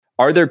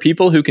Are there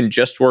people who can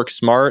just work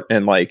smart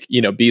and like,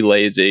 be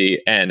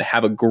lazy and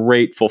have a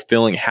great,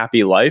 fulfilling,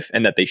 happy life,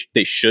 and that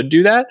they should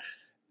do that?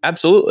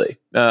 Absolutely.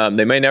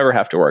 They may never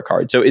have to work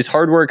hard. So is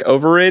hard work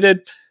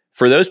overrated?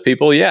 For those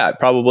people, yeah, it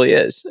probably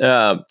is.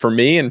 For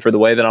me and for the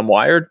way that I'm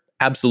wired,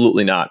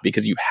 absolutely not,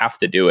 because you have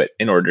to do it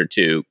in order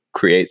to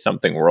create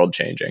something world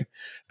changing.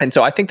 And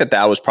so I think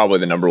that was probably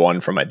the number one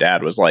from my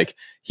dad, was like,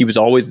 he was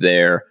always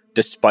there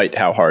despite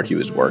how hard he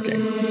was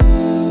working.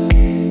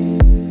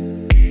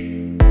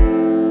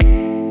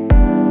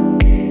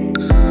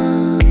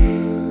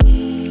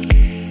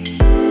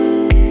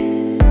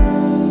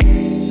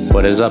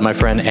 What is up, my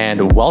friend,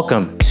 and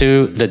welcome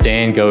to the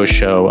Dan Go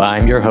Show.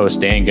 I'm your host,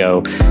 Dan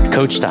Go,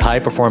 coach to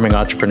high-performing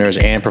entrepreneurs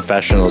and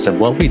professionals. And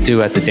what we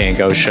do at the Dan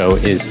Go Show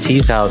is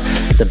tease out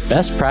the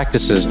best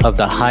practices of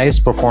the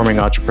highest-performing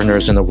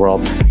entrepreneurs in the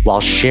world while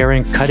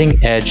sharing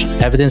cutting-edge,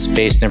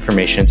 evidence-based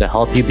information to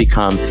help you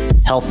become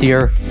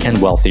healthier and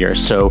wealthier.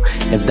 So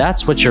if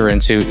that's what you're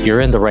into,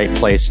 you're in the right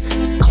place.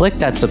 Click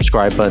that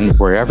subscribe button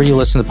wherever you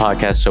listen to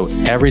podcasts, so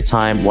every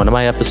time one of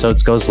my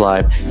episodes goes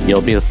live,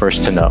 you'll be the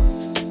first to know.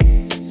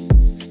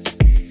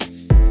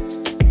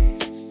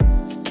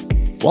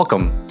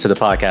 Welcome to the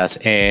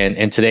podcast. And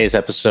in today's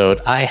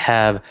episode, I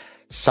have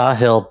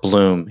Sahil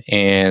Bloom.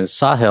 And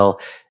Sahil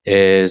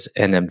is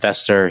an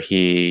investor.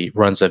 He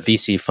runs a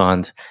VC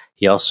fund.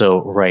 He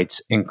also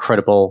writes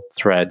incredible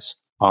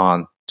threads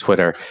on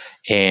Twitter.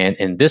 And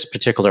in this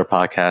particular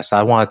podcast,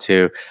 I want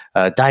to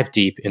dive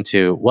deep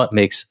into what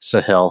makes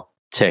Sahil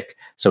tick.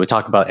 So we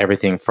talk about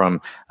everything from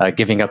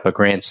giving up a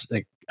grand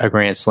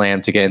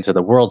slam to get into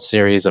the World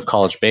Series of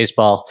college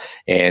baseball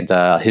and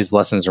his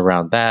lessons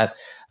around that.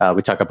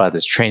 We talk about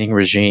his training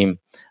regime.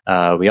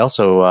 We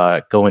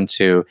also go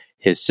into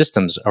his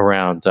systems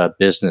around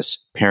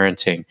business,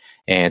 parenting,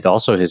 and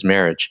also his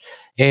marriage.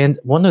 And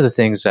one of the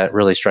things that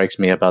really strikes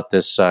me about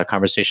this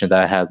conversation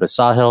that I had with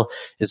Sahil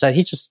is that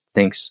he just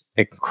thinks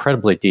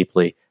incredibly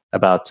deeply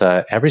about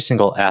every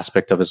single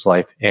aspect of his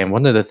life. And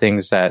one of the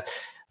things that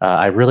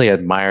I really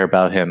admire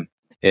about him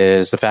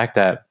is the fact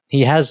that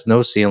he has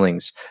no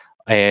ceilings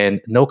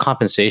and no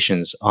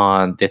compensations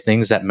on the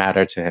things that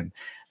matter to him.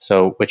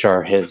 So, which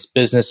are his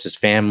business, his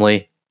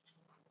family,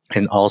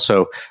 and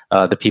also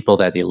the people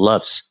that he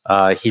loves.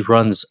 He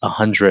runs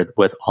 100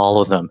 with all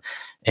of them.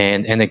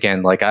 And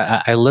again, like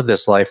I live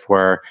this life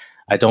where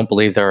I don't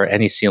believe there are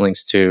any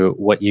ceilings to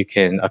what you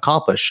can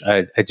accomplish.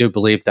 I do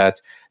believe that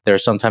there are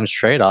sometimes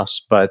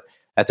trade-offs, but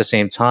at the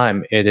same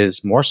time, it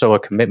is more so a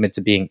commitment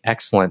to being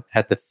excellent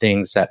at the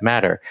things that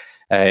matter.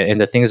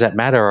 And the things that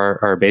matter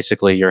are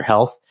basically your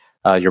health,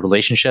 your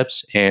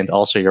relationships, and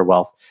also your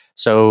wealth.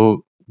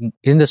 So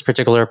in this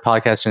particular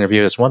podcast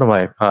interview, it's one of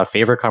my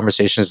favorite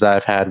conversations that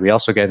I've had. We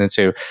also get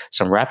into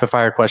some rapid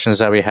fire questions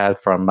that we had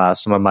from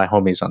some of my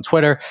homies on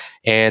Twitter.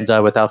 And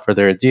without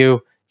further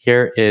ado,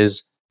 here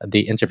is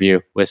the interview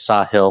with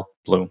Sahil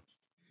Bloom.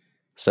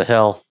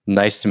 Sahil,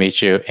 nice to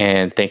meet you.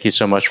 And thank you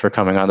so much for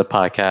coming on the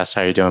podcast.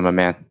 How are you doing, my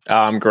man?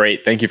 I'm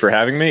great. Thank you for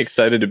having me.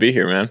 Excited to be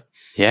here, man.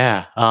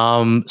 Yeah.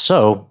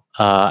 So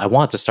I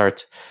want to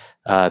start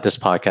this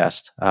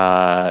podcast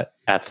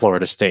at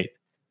Florida State.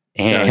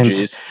 And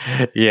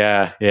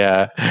yeah.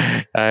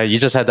 You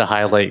just had the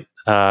highlight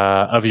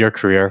of your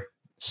career,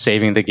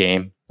 saving the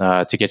game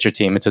to get your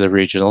team into the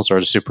regionals or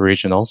the super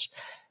regionals.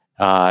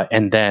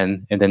 And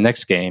then in the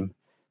next game,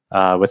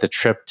 with a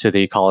trip to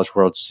the College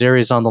World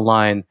Series on the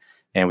line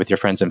and with your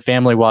friends and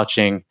family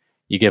watching,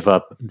 you give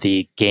up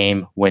the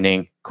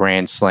game-winning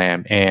grand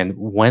slam. And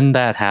when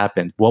that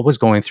happened, what was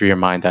going through your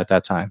mind at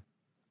that time?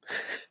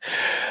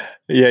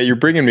 Yeah, you're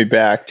bringing me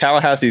back.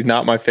 Tallahassee's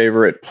not my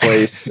favorite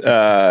place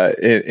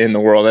in the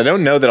world. I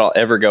don't know that I'll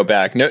ever go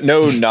back.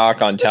 No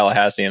knock on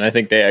Tallahassee, and I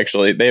think they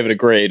have a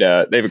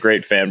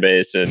great fan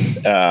base,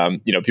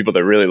 and people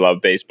that really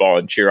love baseball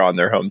and cheer on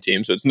their home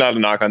team. So it's not a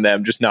knock on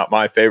them, just not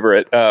my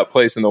favorite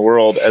place in the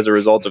world as a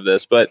result of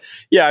this. But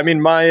yeah, I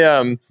mean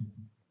my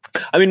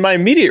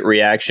immediate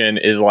reaction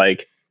is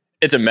like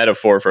it's a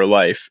metaphor for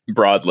life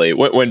broadly.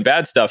 When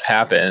bad stuff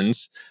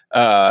happens,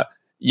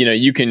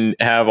 you can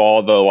have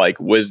all the like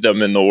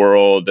wisdom in the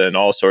world and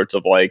all sorts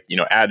of like,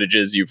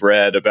 adages you've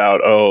read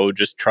about,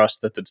 just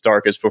trust that it's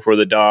darkest before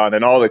the dawn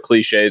and all the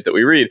cliches that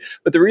we read.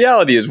 But the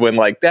reality is when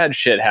like bad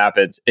shit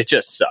happens, it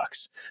just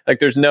sucks. Like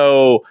there's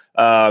no,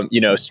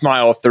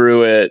 smile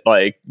through it,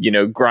 like,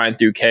 grind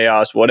through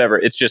chaos, whatever.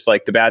 It's just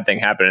like the bad thing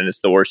happened and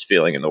it's the worst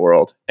feeling in the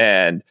world.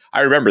 And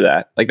I remember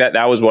that. Like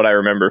that was what I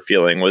remember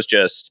feeling was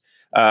just,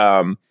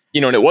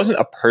 and it wasn't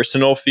a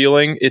personal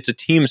feeling. It's a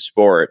team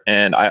sport.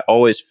 And I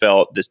always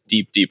felt this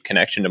deep, deep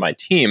connection to my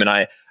team. And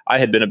I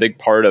had been a big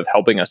part of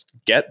helping us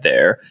get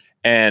there.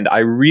 And I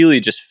really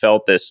just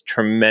felt this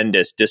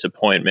tremendous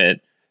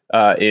disappointment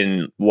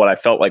in what I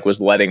felt like was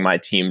letting my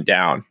team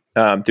down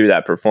through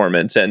that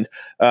performance. And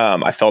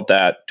I felt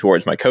that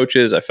towards my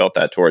coaches. I felt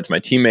that towards my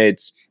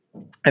teammates.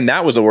 And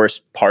that was the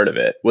worst part of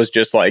it, was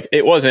just like,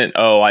 it wasn't,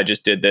 oh, I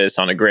just did this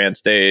on a grand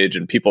stage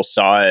and people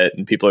saw it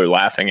and people are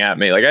laughing at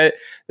me. Like,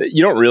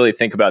 you don't really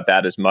think about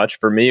that as much.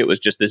 For me, it was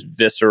just this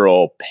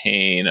visceral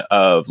pain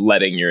of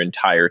letting your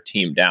entire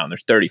team down.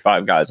 There's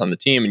 35 guys on the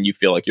team and you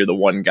feel like you're the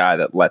one guy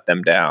that let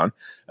them down.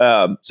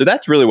 So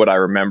that's really what I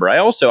remember. I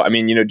also,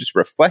 just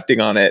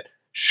reflecting on it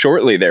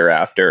shortly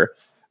thereafter,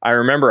 I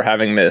remember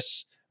having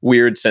this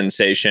weird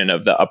sensation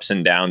of the ups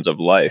and downs of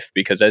life,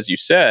 because as you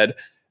said,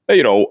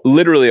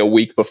 literally a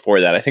week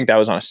before that, I think that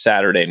was on a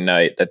Saturday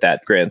night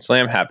that Grand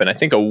Slam happened. I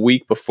think a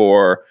week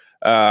before,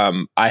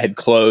 I had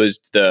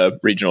closed the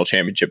regional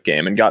championship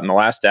game and gotten the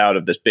last out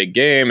of this big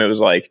game. It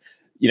was like,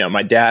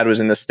 my dad was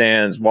in the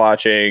stands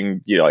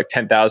watching, like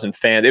 10,000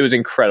 fans. It was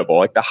incredible,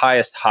 like the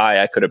highest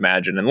high I could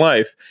imagine in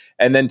life.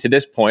 And then to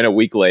this point, a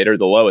week later,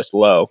 the lowest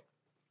low.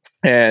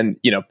 And,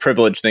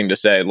 privileged thing to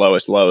say,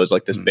 lowest low is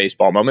like this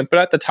baseball moment. But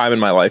at the time in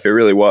my life, it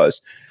really was.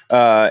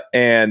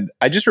 And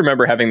I just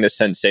remember having this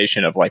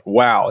sensation of like,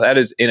 wow, that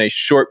is in a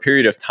short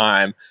period of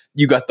time,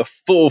 you got the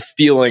full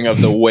feeling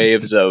of the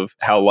waves of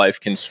how life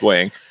can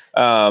swing.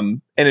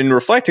 And in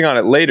reflecting on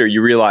it later,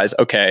 you realize,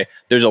 okay,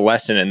 there's a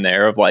lesson in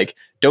there of like,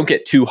 don't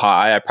get too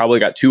high. I probably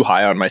got too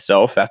high on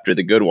myself after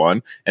the good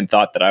one and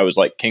thought that I was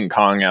like King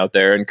Kong out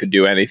there and could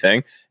do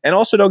anything. And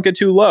also don't get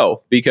too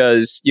low,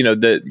 because, you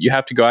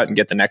have to go out and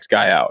get the next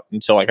guy out.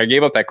 And so like I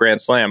gave up that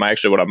Grand Slam.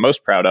 What I'm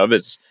most proud of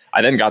is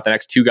I then got the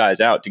next two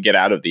guys out to get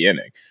out of the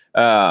inning,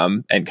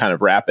 and kind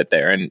of wrap it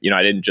there. And,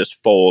 I didn't just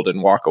fold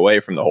and walk away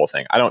from the whole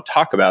thing. I don't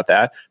talk about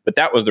that, but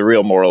that was the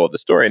real moral of the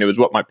story. And it was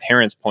what my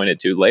parents pointed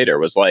to later,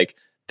 was like,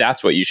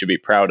 that's what you should be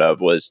proud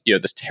of, was,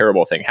 this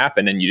terrible thing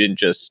happened and you didn't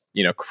just,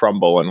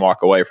 crumble and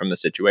walk away from the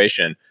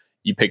situation.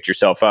 You picked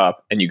yourself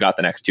up and you got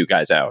the next two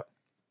guys out.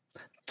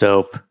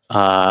 Dope.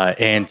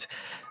 And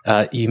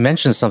you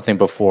mentioned something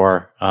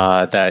before,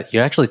 that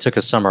you actually took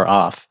a summer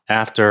off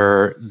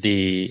after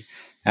the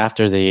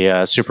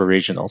super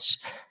regionals.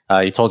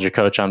 You told your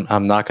coach,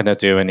 I'm not going to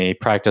do any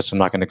practice. I'm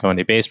not going to go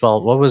any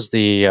baseball. What was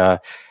the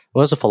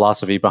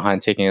philosophy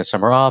behind taking a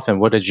summer off, and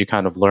what did you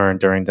kind of learn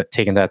during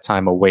taking that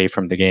time away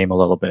from the game a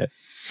little bit?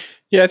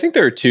 Yeah, I think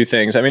there are two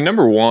things.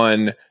 Number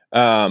one,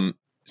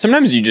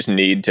 sometimes you just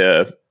need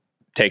to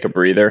take a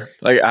breather.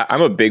 Like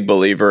I'm a big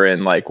believer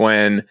in like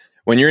when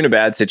you're in a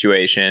bad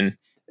situation.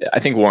 I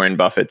think Warren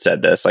Buffett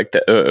said this, like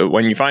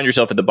when you find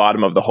yourself at the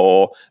bottom of the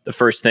hole, the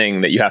first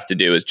thing that you have to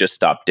do is just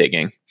stop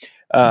digging.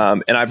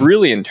 And I've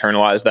really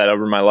internalized that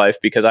over my life,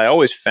 because I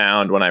always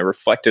found when I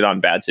reflected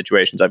on bad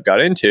situations I've got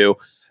into,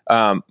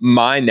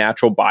 my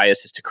natural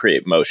bias is to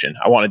create motion.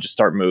 I want to just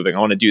start moving. I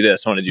want to do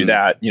this. I want to do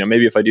that.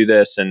 Maybe if I do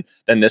this and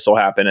then this will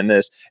happen and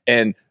this.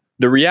 And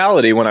the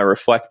reality when I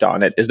reflect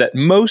on it is that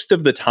most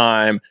of the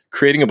time,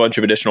 creating a bunch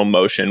of additional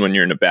motion when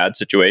you're in a bad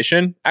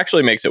situation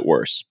actually makes it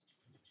worse.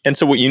 And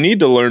so what you need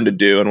to learn to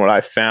do, and what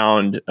I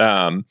found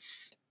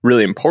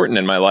really important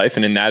in my life,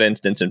 and in that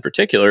instance in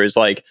particular, is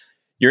like,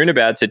 you're in a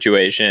bad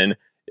situation,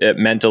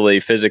 mentally,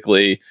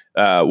 physically,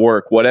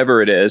 work,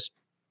 whatever it is.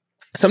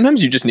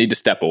 Sometimes you just need to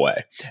step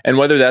away. And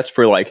whether that's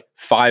for like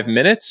 5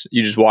 minutes,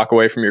 you just walk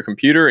away from your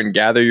computer and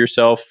gather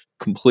yourself,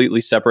 completely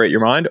separate your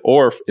mind.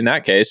 Or in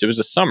that case, it was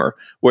a summer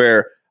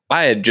where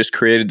I had just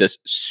created this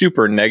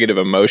super negative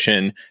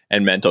emotion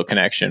and mental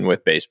connection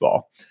with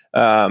baseball.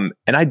 And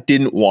I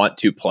didn't want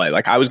to play.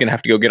 Like I was going to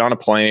have to go get on a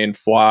plane,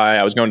 fly.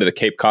 I was going to the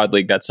Cape Cod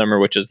League that summer,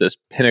 which is this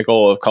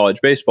pinnacle of college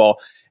baseball.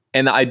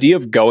 And the idea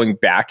of going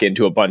back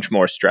into a bunch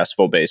more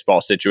stressful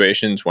baseball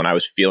situations when I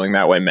was feeling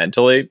that way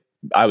mentally,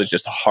 I was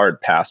just a hard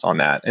pass on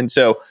that. And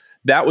so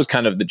that was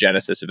kind of the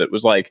genesis of it,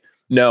 was like,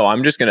 no,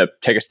 I'm just going to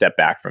take a step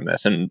back from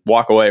this and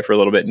walk away for a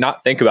little bit,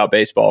 not think about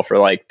baseball for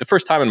like the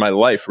first time in my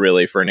life,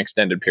 really, for an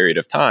extended period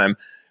of time.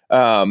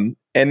 And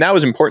that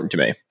was important to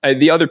me.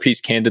 The other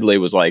piece, candidly,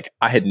 was like,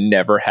 I had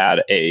never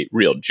had a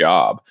real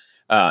job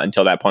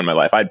until that point in my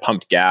life. I'd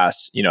pumped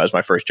gas, as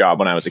my first job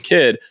when I was a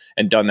kid,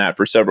 and done that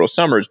for several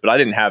summers, but I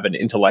didn't have an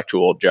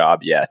intellectual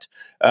job yet.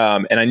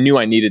 And I knew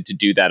I needed to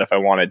do that if I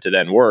wanted to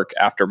then work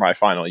after my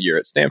final year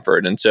at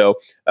Stanford. And so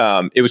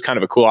it was kind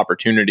of a cool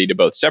opportunity to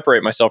both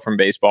separate myself from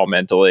baseball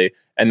mentally,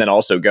 and then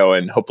also go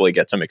and hopefully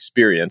get some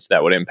experience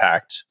that would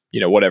impact,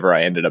 whatever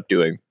I ended up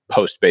doing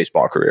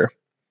post-baseball career.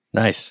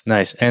 Nice.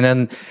 And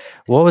then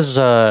what was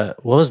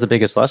the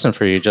biggest lesson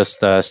for you,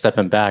 just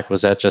stepping back?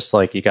 Was that just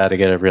like you got to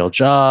get a real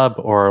job,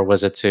 or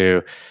was it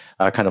to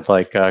kind of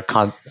like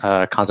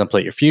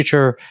contemplate your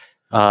future?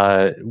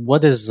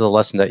 What is the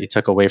lesson that you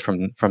took away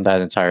from that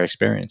entire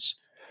experience?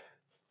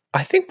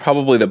 I think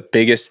probably the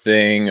biggest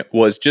thing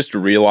was just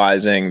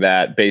realizing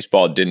that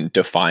baseball didn't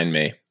define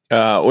me.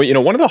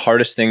 One of the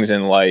hardest things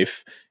in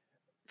life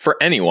for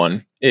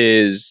anyone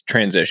is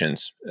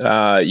transitions.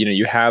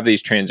 You have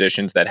these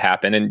transitions that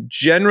happen, and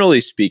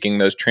generally speaking,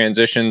 those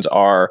transitions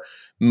are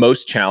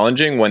most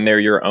challenging when they're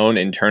your own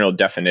internal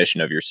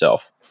definition of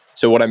yourself.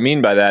 So what I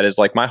mean by that is,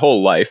 like, my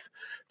whole life,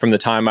 from the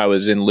time I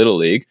was in Little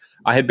League,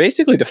 I had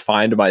basically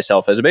defined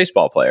myself as a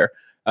baseball player.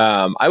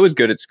 I was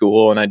good at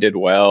school and I did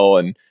well,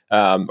 and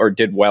or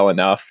did well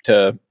enough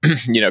to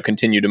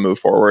continue to move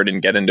forward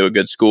and get into a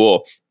good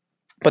school.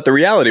 But the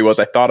reality was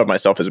I thought of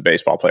myself as a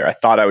baseball player. I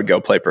thought I would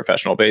go play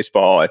professional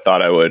baseball. I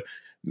thought I would,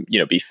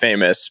 be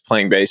famous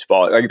playing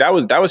baseball. Like that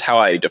was how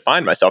I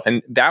defined myself.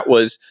 And that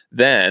was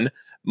then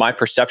my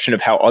perception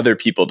of how other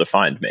people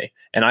defined me.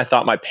 And I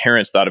thought my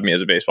parents thought of me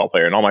as a baseball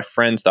player and all my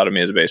friends thought of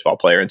me as a baseball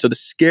player. And so the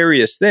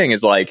scariest thing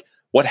is like,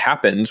 what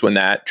happens when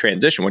that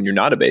transition, when you're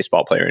not a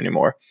baseball player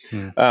anymore?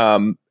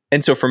 And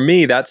so for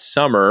me, that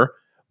summer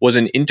was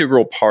an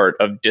integral part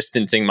of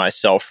distancing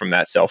myself from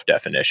that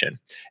self-definition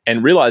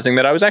and realizing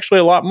that I was actually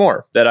a lot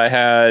more, that I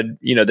had,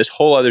 this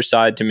whole other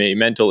side to me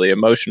mentally,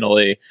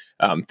 emotionally,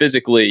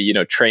 physically,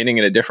 training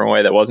in a different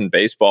way that wasn't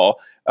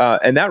baseball.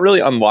 And that really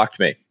unlocked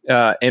me.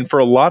 And for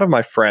a lot of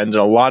my friends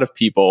and a lot of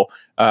people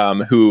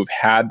who've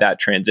had that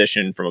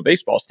transition from a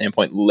baseball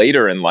standpoint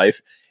later in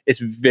life, it's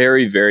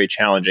very, very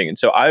challenging. And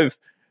so I've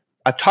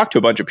talked to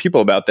a bunch of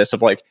people about this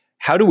of like,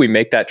 how do we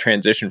make that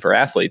transition for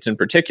athletes in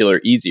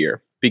particular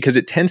easier? Because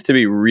it tends to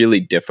be really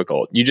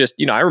difficult. You just,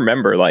 I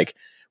remember like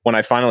when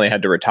I finally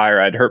had to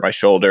retire, I'd hurt my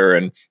shoulder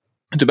and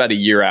it's about a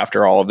year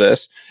after all of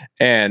this.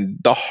 And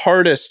the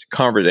hardest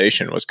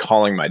conversation was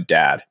calling my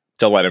dad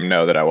to let him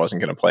know that I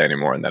wasn't going to play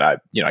anymore and that I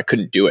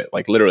couldn't do it.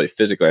 Like literally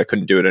physically, I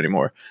couldn't do it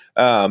anymore.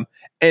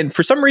 And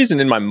for some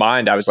reason in my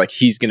mind, I was like,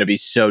 he's going to be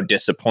so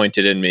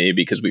disappointed in me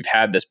because we've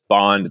had this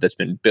bond that's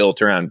been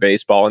built around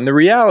baseball. And the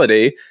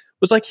reality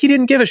was like, he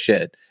didn't give a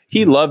shit.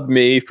 He loved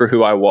me for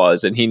who I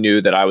was, and he knew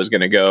that I was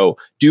going to go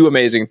do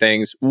amazing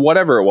things,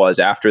 whatever it was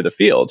after the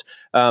field.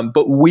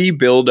 But we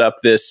build up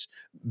this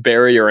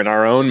barrier in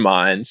our own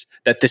minds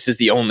that this is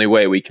the only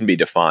way we can be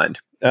defined.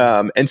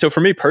 And so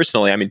for me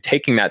personally,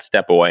 taking that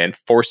step away and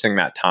forcing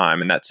that time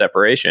and that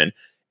separation,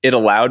 it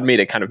allowed me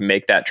to kind of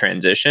make that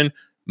transition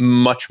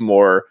much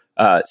more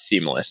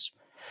seamless.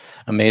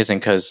 Amazing,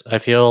 because I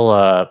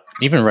feel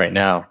even right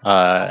now,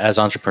 as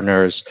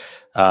entrepreneurs,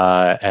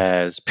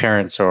 as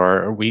parents,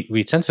 or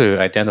we tend to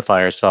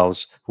identify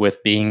ourselves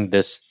with being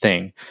this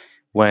thing,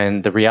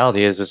 when the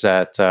reality is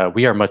that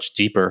we are much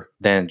deeper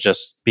than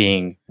just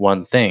being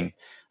one thing.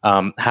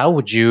 How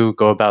would you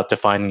go about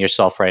defining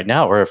yourself right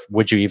now, or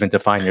would you even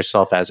define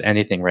yourself as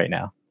anything right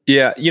now?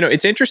 Yeah,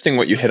 it's interesting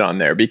what you hit on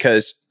there,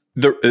 because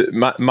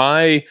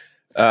my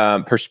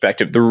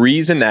perspective, the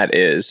reason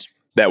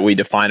that we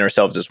define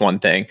ourselves as one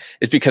thing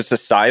is because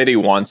society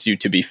wants you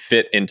to be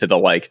fit into the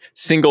like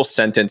single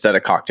sentence at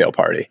a cocktail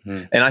party.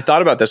 And I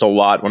thought about this a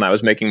lot when I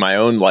was making my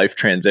own life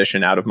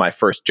transition out of my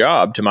first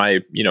job to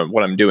my,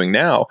 what I'm doing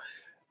now.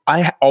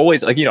 I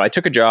always I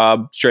took a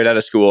job straight out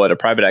of school at a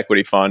private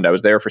equity fund. I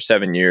was there for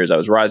 7 years. I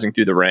was rising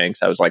through the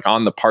ranks. I was like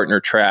on the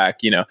partner track,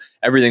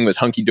 everything was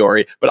hunky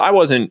dory, but I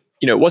wasn't,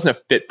 it wasn't a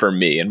fit for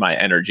me and my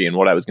energy and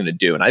what I was going to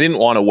do. And I didn't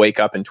want to wake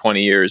up in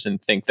 20 years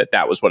and think that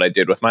that was what I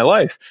did with my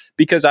life,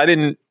 because I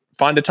didn't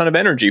find a ton of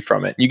energy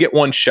from it. You get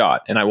one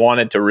shot, and I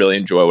wanted to really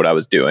enjoy what I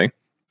was doing.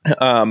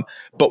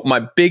 But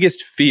my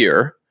biggest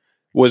fear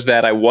was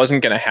that I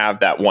wasn't going to have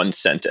that one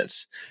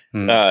sentence.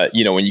 When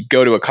you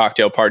go to a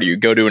cocktail party, you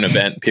go to an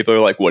event, people are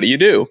like, what do you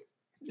do?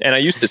 And I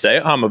used to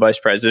say, I'm a vice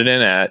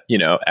president at,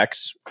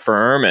 X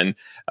firm. And,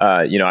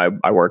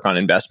 I work on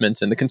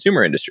investments in the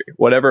consumer industry,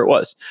 whatever it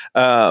was.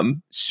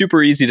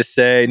 Super easy to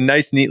say,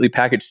 nice, neatly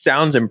packaged,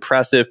 sounds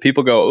impressive.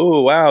 People go,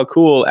 oh, wow,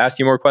 cool. Ask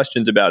you more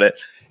questions about it.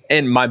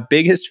 And my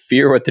biggest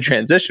fear with the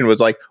transition was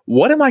like,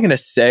 what am I going to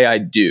say I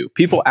do?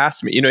 People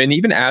asked me, and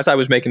even as I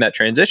was making that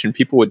transition,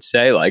 people would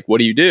say like, what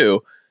do you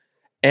do?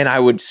 And I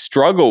would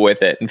struggle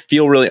with it and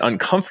feel really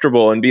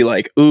uncomfortable and be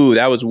like, ooh,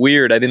 that was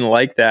weird. I didn't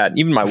like that. And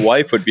even my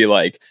wife would be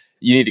like,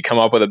 you need to come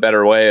up with a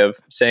better way of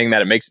saying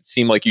that. It makes it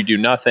seem like you do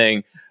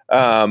nothing.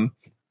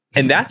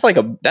 And that's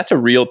a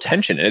real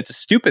tension, and it's a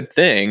stupid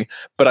thing.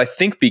 But I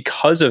think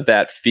because of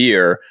that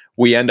fear,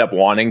 we end up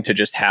wanting to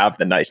just have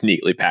the nice,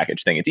 neatly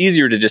packaged thing. It's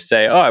easier to just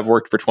say, oh, I've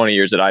worked for 20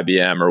 years at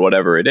IBM or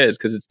whatever it is,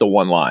 because it's the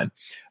one line.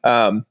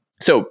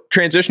 So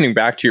transitioning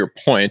back to your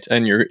point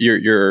and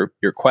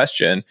your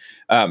question,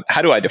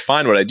 how do I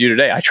define what I do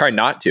today? I try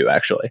not to,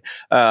 actually,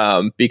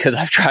 because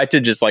I've tried to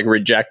just like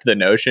reject the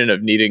notion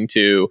of needing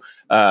to,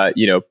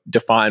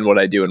 define what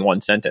I do in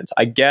one sentence.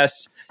 I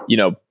guess,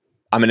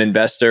 I'm an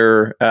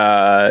investor.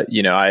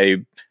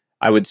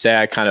 I would say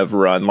I kind of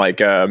run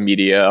like a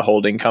media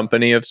holding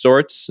company of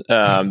sorts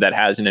that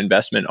has an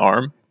investment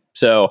arm.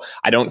 So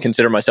I don't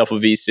consider myself a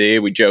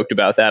VC. We joked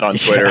about that on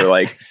Twitter.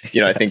 Like,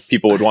 I think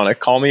people would want to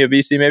call me a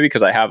VC maybe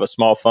because I have a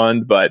small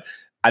fund, but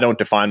I don't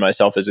define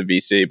myself as a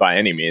VC by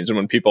any means. And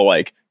when people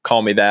like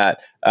call me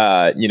that,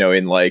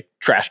 in like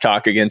trash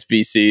talk against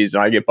VCs,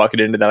 and I get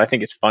bucketed into that, I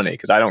think it's funny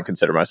because I don't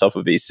consider myself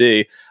a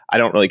VC. I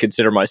don't really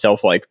consider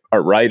myself like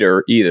a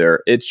writer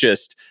either. It's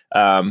just,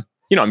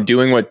 I'm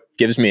doing what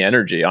gives me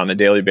energy on a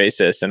daily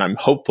basis, and I'm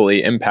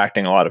hopefully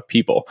impacting a lot of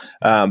people.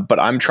 But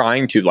I'm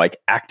trying to like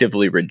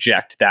actively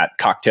reject that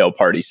cocktail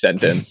party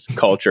sentence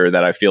culture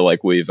that I feel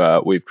like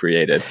we've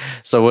created.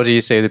 So what do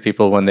you say to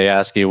people when they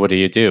ask you, what do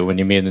you do when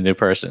you meet a new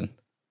person?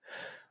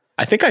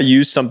 I think I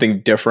use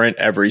something different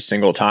every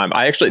single time.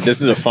 This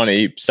is a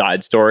funny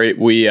side story.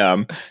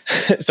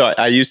 So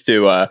I used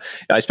to,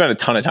 I spent a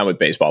ton of time with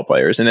baseball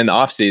players, and in the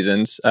off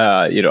seasons,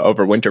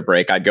 over winter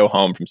break, I'd go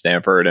home from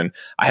Stanford, and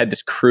I had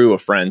this crew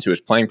of friends who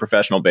was playing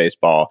professional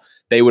baseball.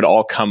 They would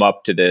all come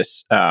up to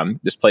this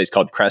place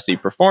called Cressey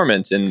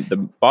Performance in the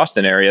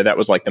Boston area. That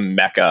was like the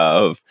mecca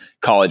of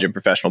college and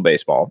professional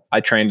baseball.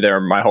 I trained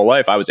there my whole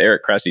life. I was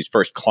Eric Cressey's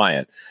first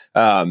client.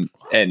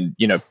 And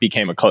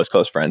became a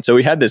close friend. So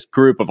we had this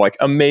group of like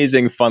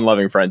amazing,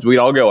 fun-loving friends. We'd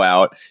all go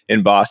out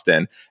in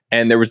Boston,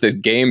 and there was this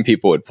game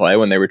people would play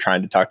when they were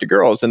trying to talk to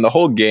girls. And the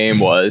whole game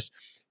was,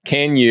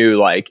 can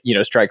you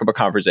strike up a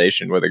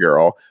conversation with a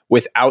girl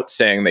without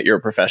saying that you're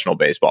a professional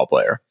baseball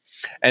player?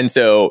 And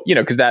so,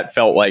 because that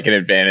felt like an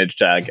advantage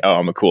to like, oh,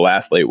 I'm a cool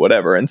athlete,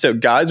 whatever. And so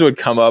guys would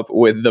come up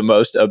with the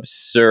most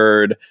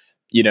absurd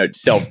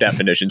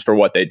self-definitions for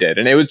what they did.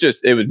 And it was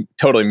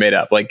totally made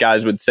up. Like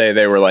guys would say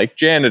they were like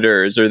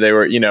janitors, or they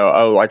were,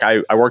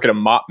 I work at a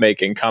mop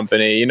making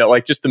company,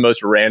 like just the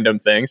most random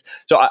things.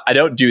 So I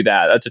don't do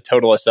that. That's a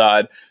total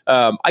aside.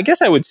 I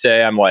guess I would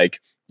say I'm like,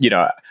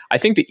 I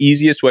think the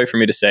easiest way for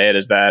me to say it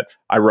is that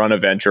I run a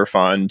venture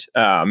fund,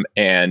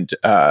 and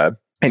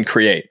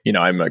create,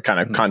 I'm a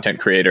kind of content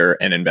creator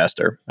and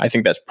investor. I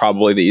think that's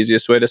probably the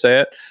easiest way to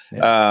say it.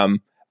 Yeah.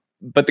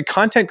 But the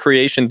content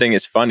creation thing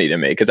is funny to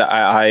me because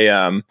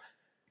I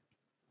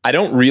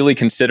don't really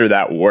consider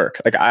that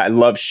work. Like I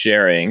love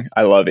sharing,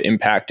 I love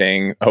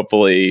impacting,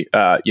 hopefully,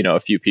 a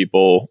few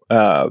people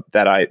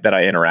that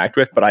I interact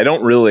with. But I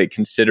don't really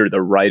consider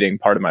the writing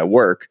part of my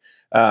work.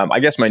 I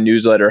guess my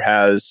newsletter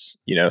has,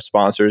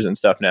 sponsors and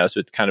stuff now. So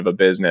it's kind of a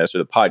business, or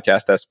the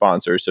podcast has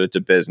sponsors. So it's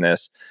a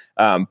business.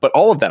 But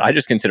all of that, I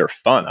just consider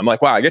fun. I'm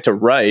like, wow, I get to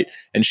write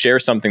and share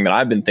something that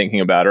I've been thinking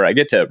about, or I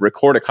get to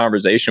record a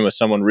conversation with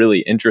someone really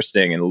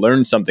interesting and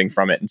learn something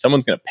from it. And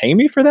someone's going to pay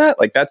me for that.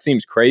 Like that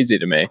seems crazy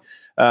to me.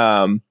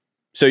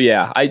 So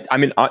yeah, I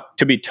mean,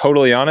 to be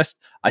totally honest,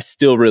 I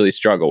still really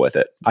struggle with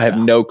it. I have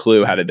no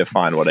clue how to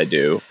define what I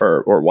do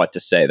or what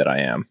to say that I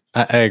am.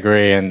 I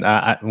agree. And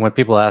when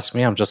people ask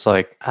me, I'm just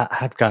like,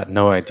 I've got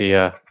no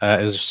idea.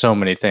 There's so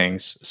many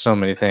things.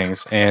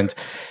 And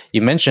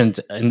you mentioned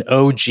an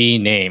OG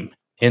name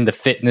in the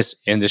fitness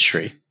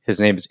industry. His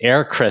name is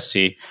Eric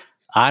Cressey.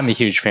 I'm a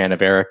huge fan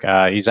of Eric.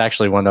 He's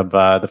actually one of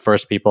the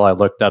first people I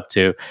looked up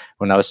to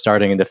when I was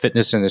starting in the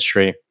fitness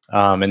industry.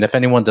 And if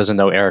anyone doesn't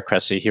know Eric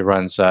Cressey, he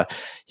runs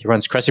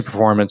Cressey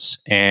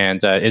Performance, and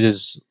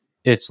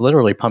it's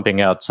literally pumping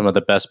out some of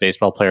the best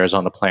baseball players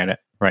on the planet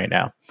right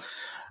now.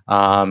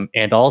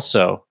 And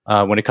also,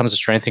 when it comes to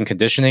strength and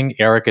conditioning,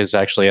 Eric is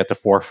actually at the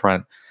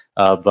forefront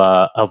of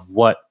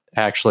what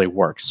actually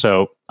works.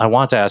 So I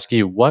want to ask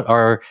you, what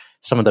are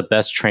some of the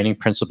best training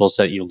principles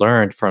that you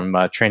learned from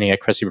training at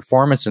Cressey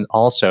Performance? And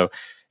also,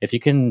 if you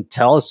can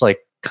tell us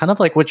kind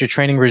of like what your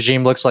training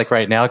regime looks like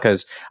right now,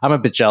 because I'm a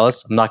bit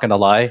jealous. I'm not going to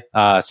lie.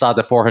 Saw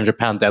the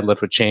 400-pound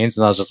deadlift with chains,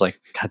 and I was just like,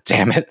 God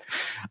damn it.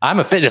 I'm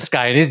a fitness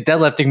guy, and he's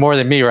deadlifting more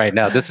than me right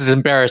now. This is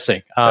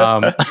embarrassing. So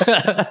I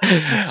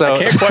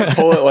can't quite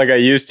pull it like I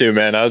used to,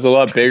 man. I was a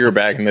lot bigger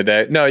back in the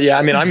day. No, yeah.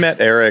 I mean, I met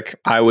Eric.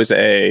 I was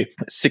a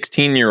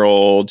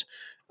 16-year-old.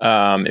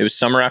 It was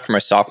summer after my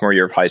sophomore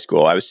year of high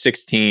school. I was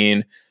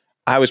 16.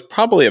 I was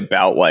probably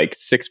about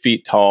 6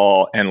 feet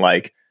tall and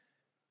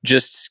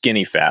just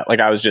skinny fat.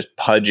 I was just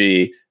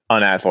pudgy,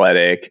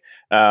 unathletic.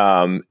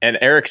 And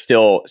Eric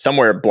still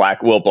somewhere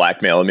will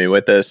blackmail me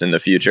with this in the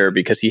future,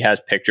 because he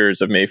has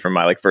pictures of me from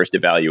my first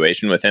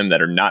evaluation with him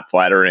that are not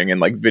flattering, and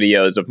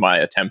videos of my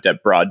attempt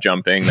at broad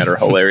jumping that are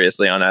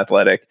hilariously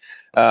unathletic.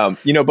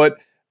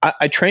 But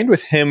I trained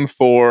with him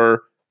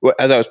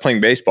as I was playing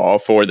baseball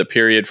for the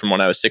period from when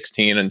I was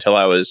 16 until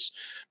I was,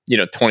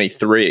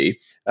 23.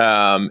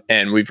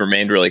 And we've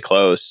remained really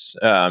close.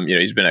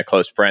 He's been a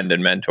close friend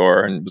and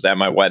mentor, and was at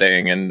my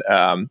wedding, and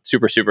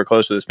super, super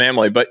close with his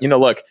family. But,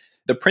 look,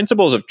 the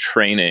principles of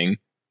training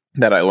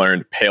that I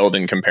learned paled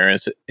in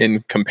comparison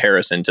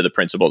to the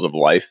principles of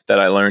life that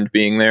I learned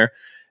being there.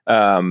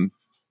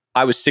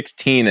 I was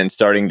 16 and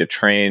starting to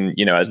train,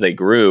 as they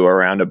grew,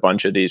 around a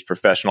bunch of these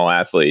professional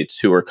athletes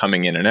who were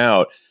coming in and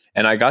out.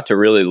 And I got to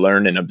really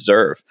learn and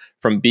observe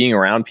from being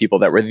around people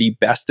that were the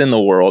best in the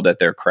world at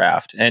their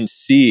craft, and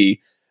see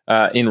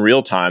in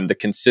real time the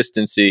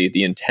consistency,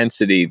 the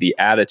intensity, the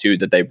attitude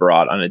that they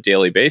brought on a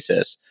daily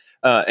basis,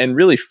 and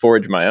really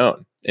forge my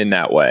own in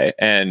that way.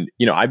 And,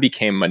 I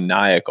became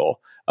maniacal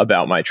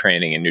about my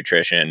training and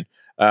nutrition.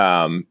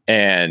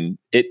 And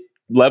it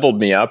leveled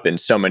me up in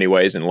so many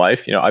ways in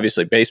life.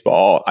 Obviously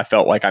baseball, I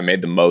felt like I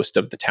made the most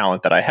of the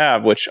talent that I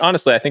have, which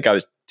honestly, I think I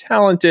was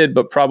talented,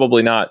 but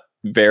probably not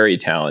very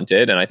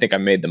talented. And I think I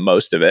made the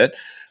most of it.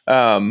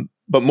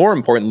 But more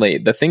importantly,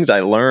 the things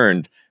I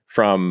learned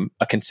from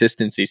a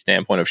consistency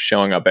standpoint of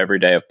showing up every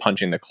day, of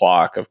punching the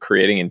clock, of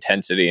creating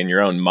intensity in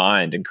your own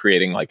mind and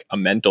creating a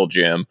mental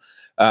gym,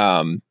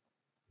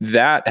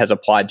 that has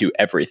applied to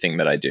everything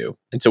that I do.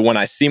 And so when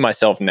I see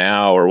myself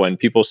now, or when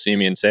people see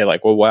me and say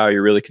well, wow,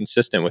 you're really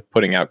consistent with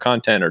putting out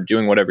content or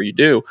doing whatever you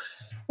do.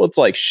 Well,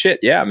 it's shit.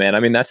 Yeah, man. I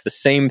mean, that's the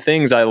same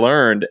things I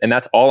learned, and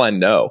that's all I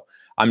know.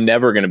 I'm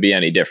never going to be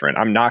any different.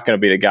 I'm not going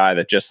to be the guy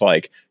that just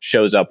like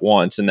shows up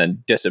once and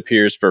then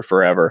disappears for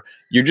forever.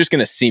 You're just going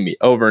to see me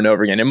over and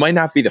over again. It might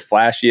not be the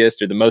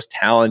flashiest or the most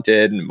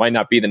talented, and it might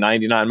not be the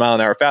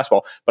 99-mile-an-hour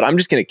fastball, but I'm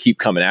just going to keep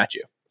coming at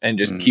you and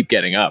just keep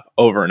getting up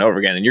over and over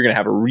again. And you're going to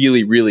have a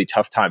really, really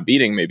tough time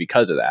beating me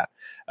because of that.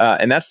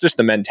 And that's just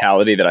the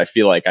mentality that I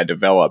feel like I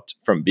developed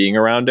from being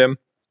around him.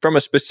 From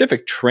a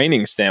specific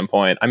training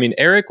standpoint, I mean,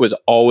 Eric was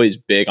always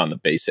big on the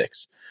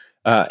basics.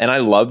 And I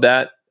love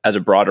that as a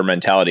broader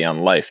mentality on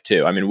life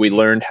too. I mean, we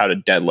learned how to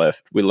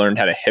deadlift. We learned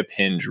how to hip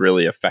hinge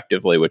really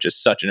effectively, which is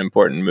such an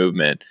important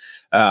movement.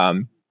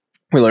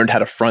 We learned how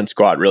to front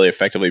squat really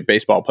effectively.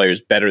 Baseball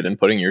players better than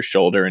putting your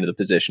shoulder into the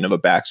position of a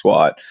back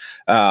squat.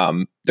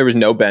 There was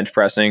no bench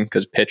pressing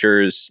because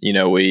pitchers, we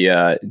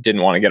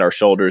didn't want to get our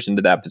shoulders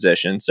into that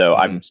position. So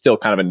I'm still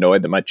kind of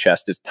annoyed that my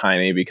chest is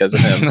tiny because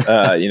of him,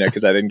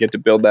 because I didn't get to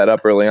build that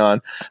up early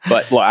on.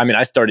 But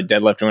I started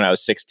deadlifting when I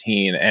was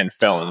 16 and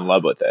fell in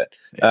love with it.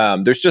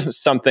 There's just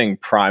something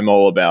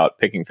primal about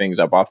picking things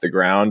up off the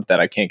ground that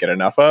I can't get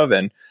enough of.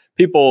 And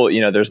people,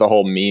 there's the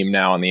whole meme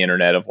now on the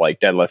internet of like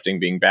deadlifting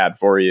being bad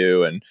for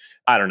you. And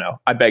I don't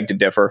know. I beg to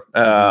differ.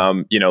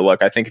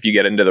 Look, I think if you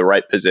get into the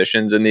right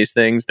positions in these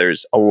things,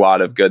 there's a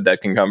lot of good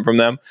that can come from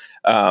them.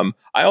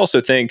 I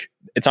also think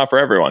it's not for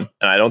everyone.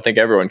 And I don't think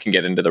everyone can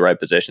get into the right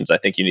positions. I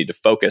think you need to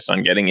focus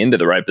on getting into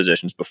the right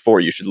positions before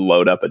you should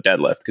load up a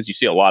deadlift, because you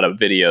see a lot of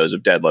videos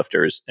of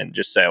deadlifters and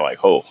just say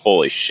like, oh,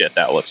 holy shit,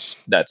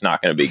 that's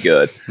not going to be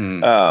good.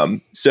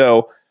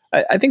 So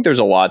I think there's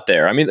a lot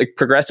there. I mean, like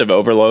progressive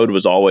overload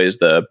was always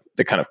the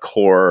kind of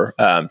core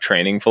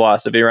training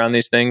philosophy around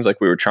these things. Like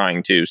we were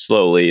trying to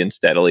slowly and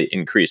steadily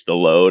increase the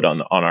load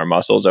on our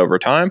muscles over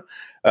time.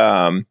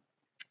 And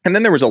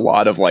then there was a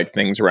lot of like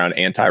things around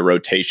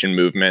anti-rotation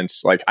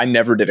movements. Like I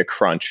never did a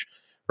crunch,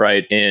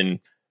 right? In,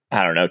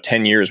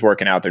 10 years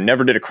working out there,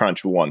 never did a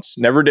crunch once,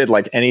 never did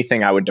like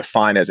anything I would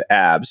define as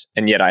abs.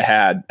 And yet I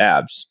had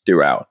abs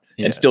throughout.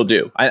 And still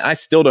do. I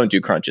still don't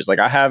do crunches. Like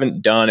I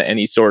haven't done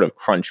any sort of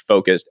crunch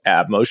focused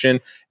ab motion,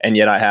 and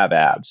yet I have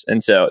abs.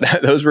 And so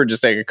those were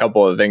just like a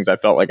couple of things I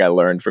felt like I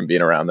learned from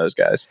being around those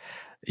guys.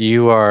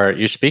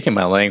 You're speaking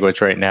my language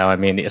right now. I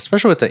mean,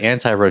 especially with the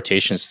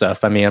anti-rotation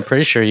stuff. I mean, I'm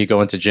pretty sure you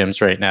go into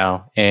gyms right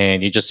now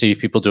and you just see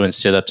people doing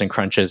sit-ups and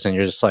crunches and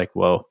you're just like,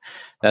 whoa,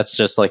 that's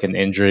just like an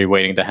injury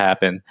waiting to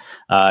happen.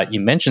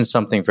 You mentioned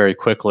something very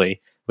quickly,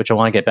 which I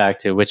want to get back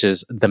to, which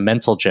is the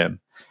mental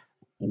gym.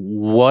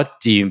 What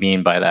do you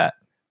mean by that?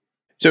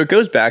 So it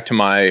goes back to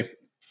my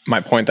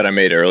point that I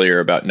made earlier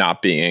about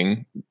not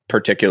being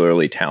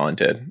particularly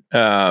talented.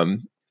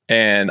 And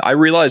I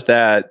realized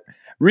that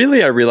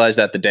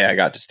the day I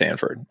got to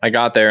Stanford. I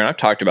got there, and I've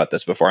talked about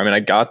this before. I mean, I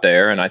got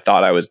there and I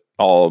thought I was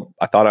all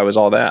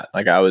that.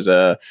 Like I was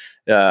a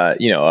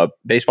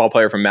baseball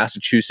player from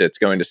Massachusetts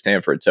going to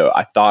Stanford. So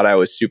I thought I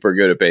was super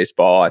good at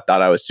baseball. I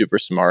thought I was super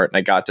smart. And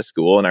I got to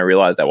school and I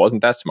realized I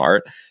wasn't that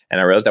smart. And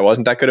I realized I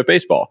wasn't that good at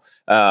baseball.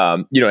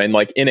 And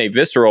like in a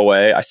visceral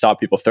way, I saw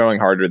people throwing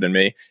harder than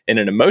me. In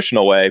an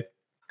emotional way,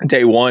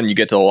 day one, you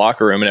get to the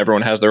locker room and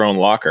everyone has their own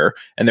locker.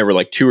 And there were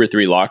like 2 or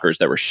 3 lockers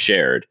that were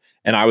shared.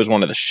 And I was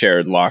one of the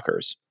shared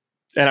lockers.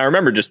 And I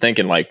remember just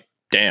thinking like,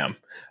 damn,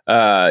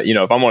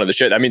 if I'm one of the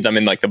shared, that means I'm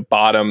in like the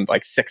bottom,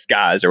 like 6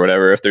 guys or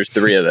whatever, if there's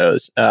 3 of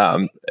those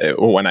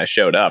when I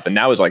showed up. And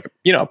that was like,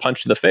 a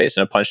punch to the face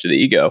and a punch to the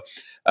ego.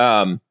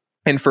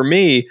 And for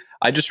me,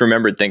 I just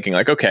remembered thinking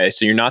like, okay,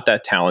 so you're not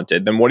that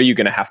talented. Then what are you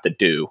going to have to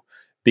do?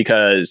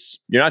 Because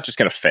you're not just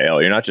going to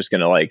fail. You're not just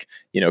going to like,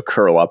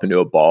 curl up into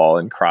a ball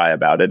and cry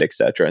about it, et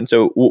cetera. And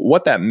so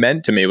what that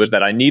meant to me was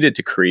that I needed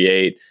to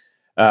create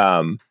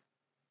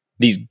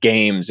these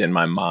games in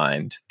my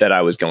mind that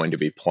I was going to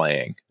be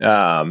playing,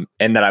 and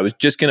that I was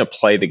just going to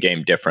play the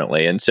game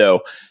differently. And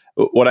so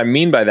what I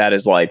mean by that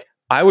is like,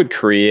 I would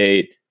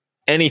create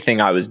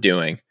anything I was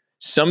doing,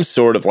 some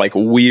sort of like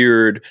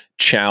weird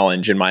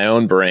challenge in my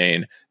own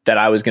brain that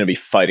I was going to be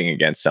fighting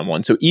against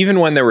someone. So even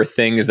when there were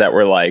things that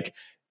were like,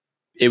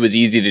 it was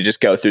easy to just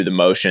go through the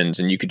motions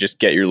and you could just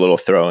get your little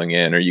throwing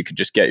in, or you could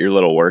just get your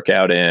little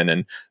workout in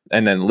and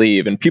then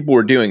leave. And people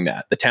were doing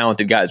that. The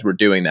talented guys were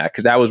doing that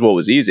because that was what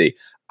was easy.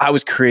 I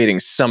was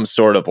creating some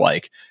sort of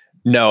like,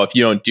 no, if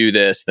you don't do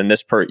this, then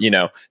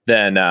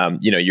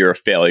you're a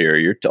failure.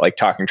 You're like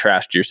talking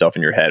trash to yourself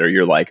in your head, or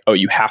you're like, oh,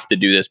 you have to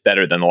do this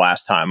better than the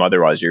last time.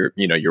 Otherwise you're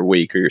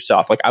weak or you're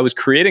soft. Like I was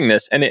creating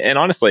this. And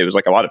honestly, it was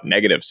like a lot of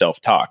negative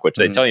self-talk, which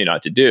they tell you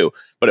not to do,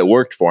 but it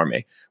worked for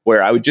me,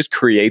 where I would just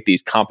create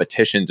these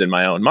competitions in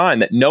my own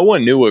mind that no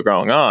one knew were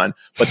going on,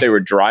 but they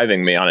were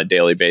driving me on a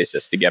daily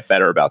basis to get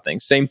better about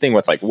things. Same thing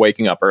with like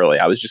waking up early.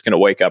 I was just going to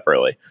wake up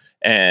early.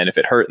 And if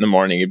it hurt in the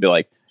morning, you'd be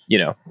like,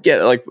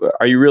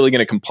 are you really going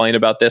to complain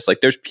about this?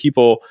 Like there's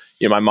people,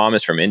 my mom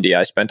is from India.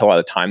 I spent a lot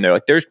of time there.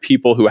 Like there's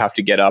people who have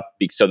to get up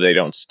so they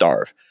don't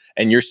starve.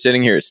 And you're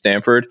sitting here at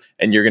Stanford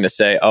and you're going to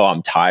say, oh,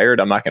 I'm tired.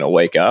 I'm not going to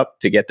wake up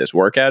to get this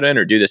workout in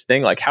or do this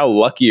thing. Like how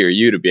lucky are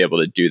you to be able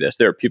to do this?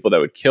 There are people that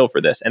would kill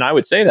for this. And I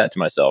would say that to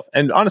myself.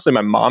 And honestly,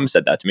 my mom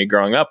said that to me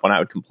growing up when I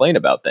would complain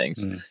about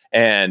things.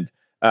 And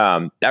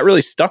that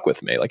really stuck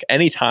with me. Like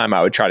anytime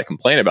I would try to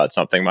complain about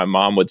something, my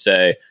mom would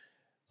say,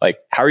 like,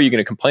 how are you going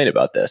to complain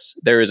about this?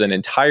 There is an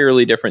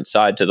entirely different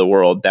side to the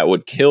world that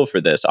would kill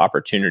for this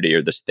opportunity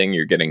or this thing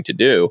you're getting to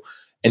do.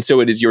 And so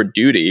it is your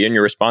duty and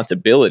your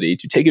responsibility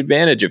to take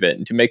advantage of it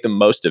and to make the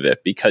most of it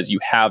because you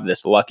have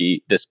this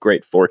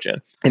great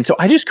fortune. And so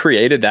I just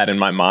created that in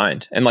my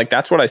mind. And like,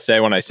 that's what I say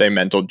when I say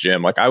mental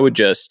gym. Like I would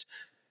just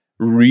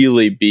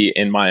really be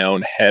in my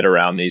own head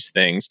around these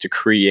things to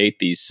create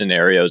these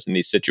scenarios and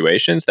these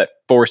situations that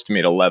forced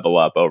me to level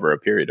up over a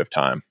period of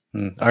time.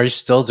 Are you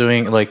still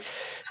doing like,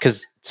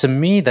 because to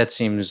me, that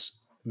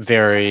seems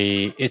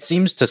it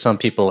seems to some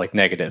people like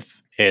negative.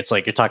 It's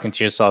like you're talking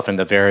to yourself in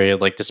a very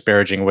like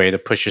disparaging way to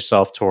push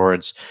yourself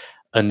towards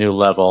a new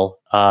level.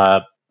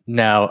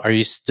 Now, are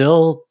you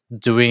still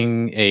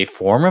doing a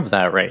form of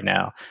that right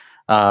now?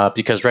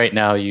 Because right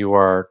now you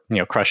are,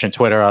 crushing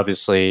Twitter.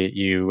 Obviously,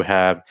 you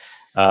have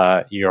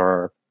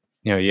you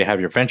have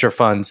your venture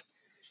fund,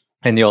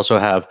 and you also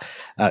have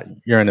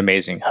you're an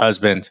amazing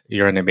husband.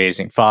 You're an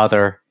amazing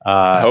father.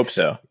 I hope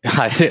so.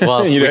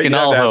 Well, we can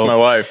all hope. My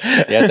wife.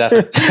 Yeah,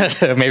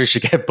 definitely. Maybe we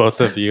should get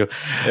both of you.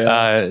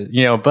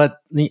 Yeah. But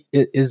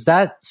is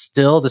that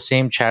still the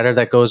same chatter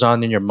that goes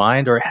on in your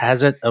mind, or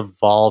has it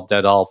evolved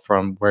at all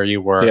from where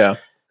you were?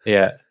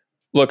 Yeah.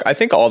 Look, I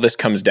think all this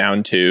comes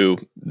down to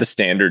the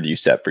standard you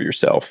set for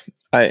yourself.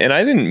 And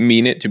I didn't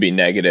mean it to be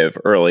negative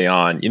early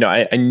on.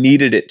 I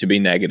needed it to be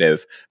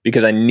negative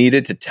because I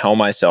needed to tell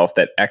myself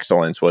that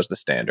excellence was the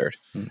standard.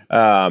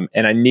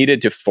 And I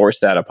needed to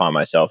force that upon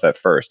myself at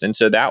first. And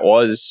so that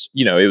was,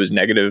 it was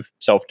negative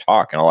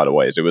self-talk in a lot of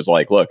ways. It was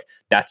like, look,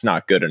 that's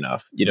not good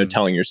enough,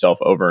 telling yourself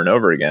over and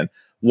over again.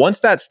 Once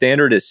that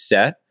standard is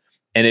set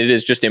and it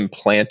is just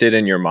implanted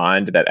in your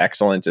mind that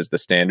excellence is the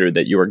standard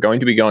that you are going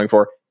to be going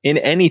for in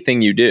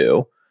anything you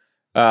do,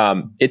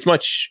 it's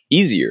much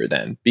easier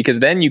then, because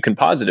then you can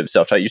positive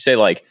self-talk. You say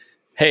like,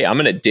 hey, I'm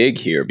going to dig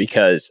here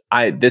because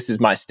this is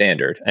my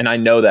standard and I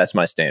know that's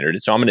my standard.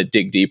 And so I'm going to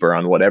dig deeper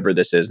on whatever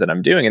this is that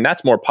I'm doing. And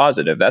that's more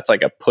positive. That's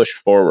like a push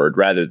forward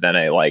rather than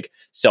a like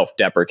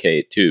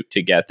self-deprecate to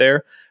get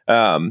there.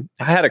 I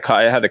had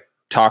a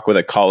talk with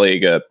a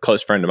colleague, a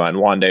close friend of mine,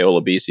 Wande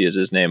Olabisi is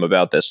his name,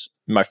 about this.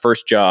 My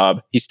first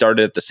job, he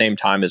started at the same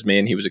time as me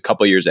and he was a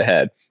couple years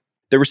ahead.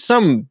 There was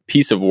some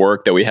piece of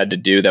work that we had to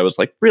do that was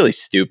like really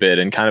stupid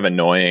and kind of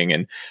annoying.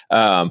 And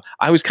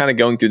I was kind of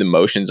going through the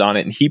motions on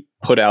it. And he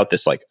put out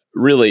this like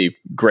really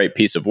great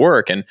piece of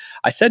work. And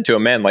I said to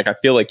him, man, like, I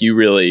feel like you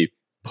really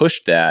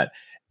pushed that.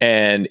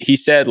 And he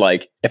said,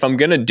 like, if I'm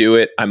going to do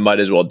it, I might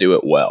as well do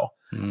it well.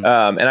 And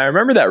I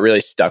remember that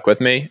really stuck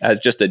with me as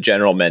just a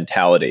general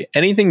mentality.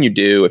 Anything you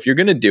do, if you're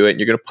going to do it and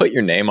you're going to put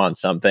your name on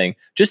something,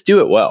 just do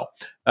it well.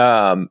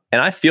 And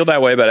I feel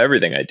that way about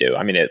everything I do.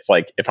 I mean, it's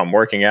like if I'm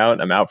working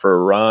out, I'm out for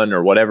a run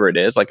or whatever it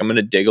is, like I'm going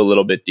to dig a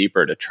little bit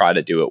deeper to try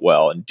to do it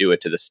well and do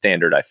it to the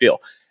standard I feel.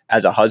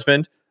 As a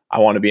husband, I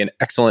want to be an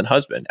excellent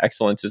husband.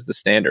 Excellence is the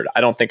standard.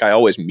 I don't think I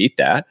always meet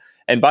that.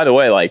 And by the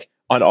way, like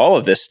on all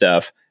of this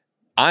stuff,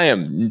 I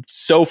am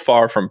so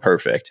far from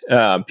perfect.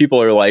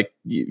 People are like,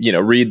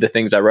 read the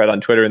things I read on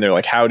Twitter and they're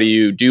like, how do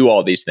you do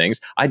all these things?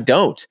 I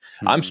don't.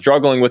 Mm-hmm. I'm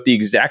struggling with the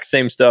exact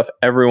same stuff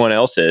everyone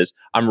else is.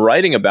 I'm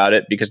writing about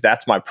it because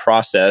that's my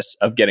process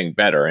of getting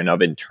better and of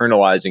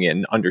internalizing it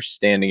and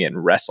understanding it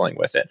and wrestling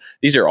with it.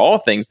 These are all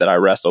things that I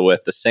wrestle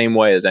with the same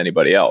way as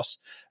anybody else.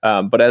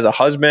 But as a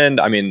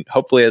husband, I mean,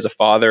 hopefully as a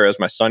father, as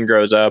my son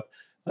grows up,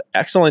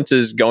 excellence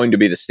is going to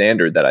be the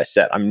standard that I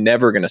set. I'm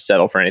never going to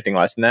settle for anything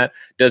less than that.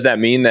 Does that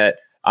mean that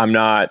I'm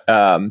not,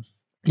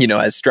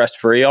 as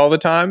stress-free all the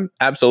time?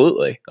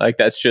 Absolutely. Like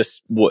that's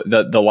just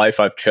the life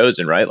I've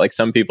chosen, right? Like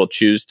some people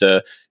choose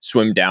to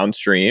swim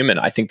downstream and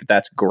I think that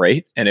that's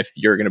great. And if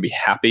you're going to be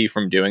happy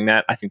from doing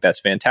that, I think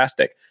that's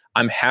fantastic.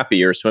 I'm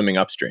happier swimming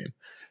upstream.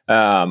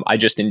 I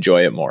just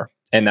enjoy it more.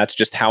 And that's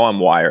just how I'm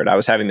wired. I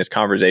was having this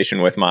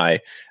conversation with my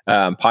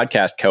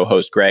podcast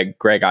co-host,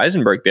 Greg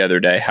Eisenberg, the other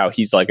day, how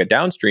he's like a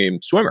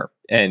downstream swimmer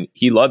and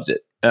he loves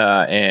it.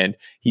 And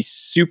he's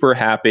super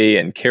happy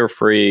and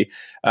carefree.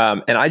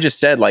 And I just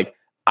said, like,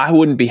 I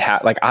wouldn't be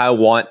happy. Like, I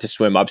want to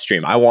swim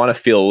upstream. I want to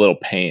feel a little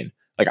pain.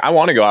 Like, I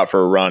want to go out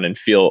for a run and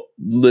feel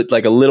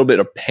like a little bit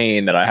of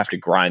pain that I have to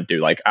grind through.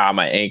 Like,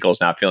 my ankle's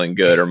not feeling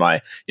good or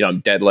I'm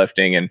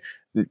deadlifting and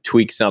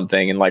tweak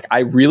something. And like, I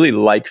really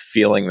like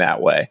feeling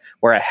that way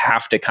where I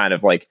have to kind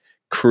of like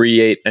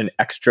create an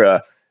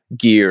extra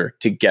gear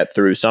to get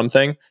through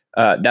something.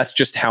 That's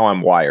just how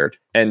I'm wired.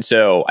 And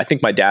so I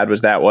think my dad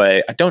was that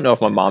way. I don't know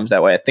if my mom's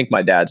that way. I think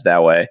my dad's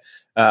that way.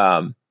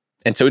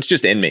 And so it's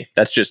just in me.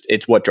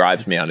 It's what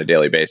drives me on a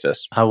daily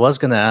basis. I was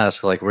going to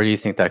ask, like, where do you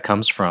think that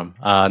comes from?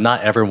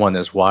 Not everyone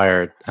is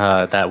wired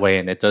that way.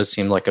 And it does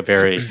seem like a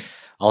very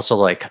also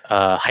like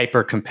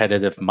hyper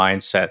competitive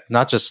mindset,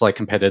 not just like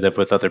competitive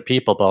with other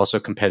people, but also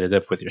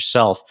competitive with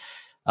yourself,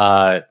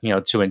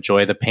 to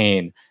enjoy the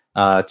pain,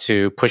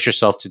 to push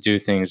yourself to do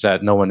things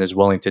that no one is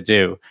willing to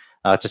do,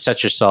 to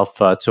set yourself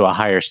to a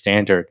higher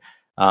standard.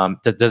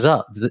 Is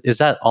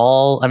that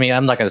all? I mean,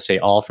 I'm not going to say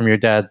all from your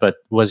dad, but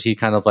was he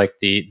kind of like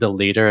the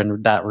leader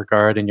in that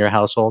regard in your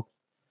household?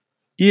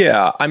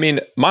 Yeah. I mean,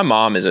 my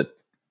mom is a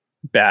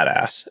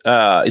badass.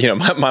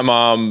 My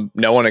mom,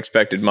 no one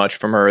expected much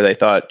from her. They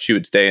thought she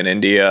would stay in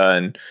India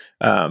and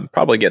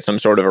probably get some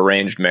sort of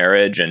arranged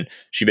marriage. And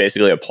she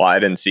basically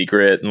applied in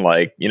secret and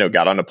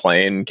got on a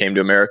plane, came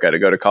to America to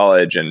go to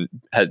college and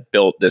has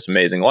built this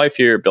amazing life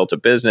here, built a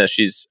business.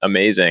 She's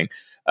amazing.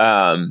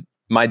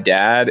 My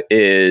dad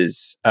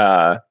is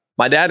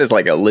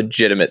like a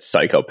legitimate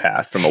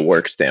psychopath from a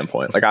work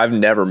standpoint. Like I've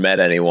never met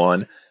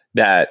anyone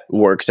that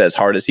works as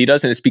hard as he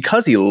does. And it's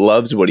because he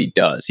loves what he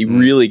does. He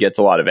really gets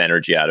a lot of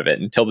energy out of it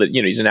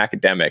he's an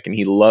academic and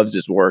he loves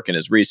his work and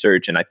his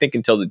research. And I think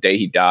until the day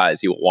he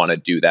dies, he will want to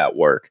do that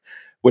work,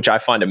 which I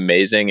find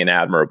amazing and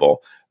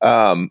admirable.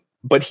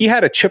 But he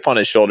had a chip on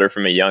his shoulder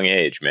from a young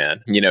age,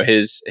 man.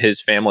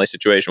 His family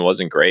situation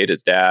wasn't great.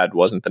 His dad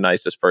wasn't the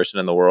nicest person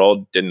in the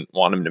world, didn't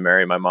want him to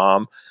marry my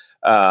mom.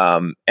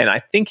 And I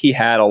think he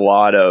had a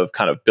lot of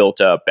kind of built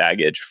up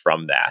baggage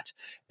from that.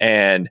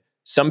 And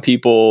some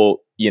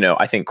people,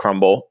 I think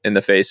crumble in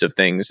the face of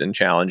things and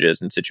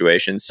challenges and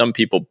situations. Some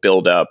people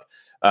build up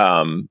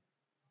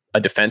a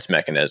defense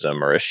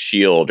mechanism or a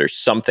shield or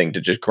something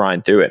to just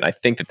grind through it. And I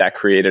think that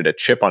created a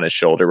chip on his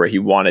shoulder where he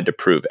wanted to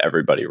prove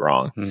everybody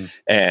wrong.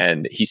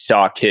 And he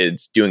saw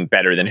kids doing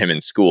better than him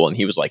in school. And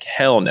he was like,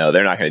 hell no,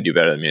 they're not going to do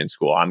better than me in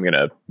school. I'm going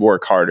to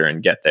work harder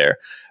and get there.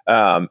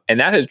 And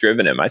that has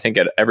driven him, I think,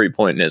 at every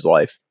point in his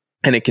life.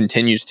 And it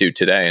continues to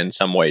today in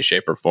some way,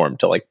 shape, or form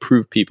to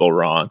prove people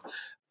wrong.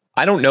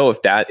 I don't know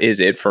if that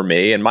is it for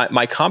me. And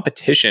my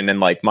competition and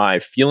my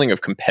feeling of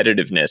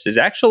competitiveness is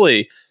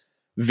actually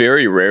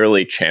very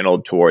rarely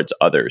channeled towards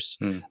others.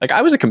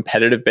 I was a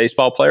competitive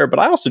baseball player, but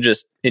I also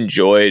just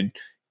enjoyed,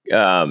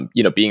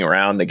 being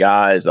around the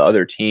guys, the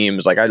other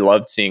teams. I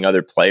loved seeing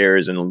other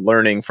players and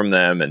learning from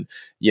them and,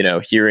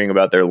 hearing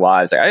about their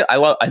lives.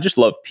 I just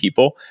love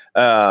people.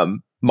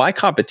 My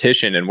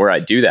competition and where I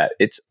do that,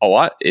 it's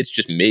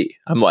just me.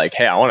 I'm like,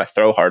 hey, I want to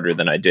throw harder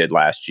than I did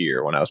last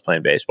year when I was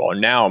playing baseball.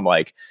 And now I'm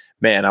like,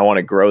 man, I want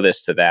to grow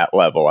this to that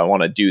level. I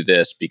want to do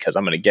this because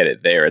I'm going to get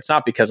it there. It's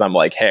not because I'm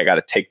like, hey, I got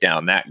to take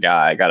down that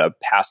guy. I got to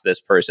pass this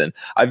person.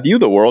 I view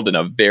the world in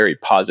a very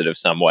positive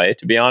sum way,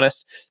 to be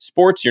honest.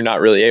 Sports, you're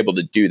not really able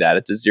to do that.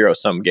 It's a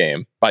zero-sum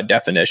game by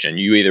definition.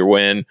 You either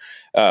win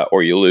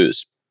or you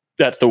lose.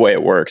 That's the way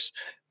it works.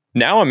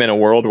 Now I'm in a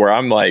world where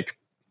I'm like,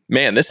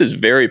 man, this is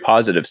very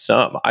positive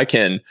sum.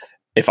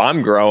 If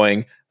I'm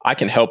growing, I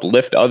can help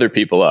lift other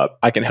people up.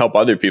 I can help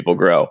other people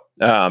grow.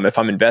 If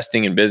I'm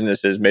investing in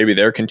businesses, maybe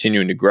they're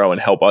continuing to grow and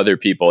help other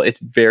people. It's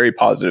very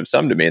positive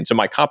sum to me. And so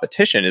my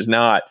competition is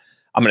not,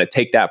 I'm going to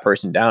take that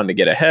person down to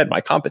get ahead. My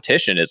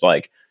competition is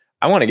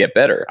I want to get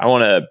better. I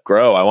want to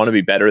grow. I want to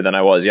be better than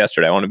I was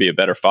yesterday. I want to be a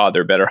better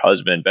father, better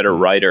husband, better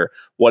writer,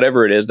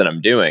 whatever it is that I'm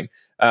doing.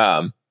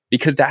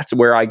 Because that's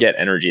where I get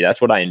energy.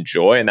 That's what I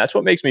enjoy. And that's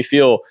what makes me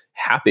feel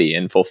happy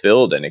and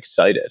fulfilled and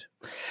excited.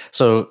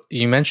 So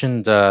you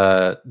mentioned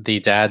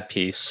the dad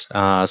piece.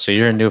 So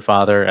you're a new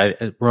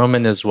father.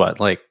 Roman is what,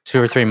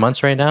 2 or 3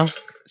 months right now?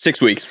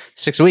 6 weeks.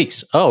 6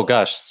 weeks. Oh,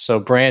 gosh. So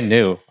brand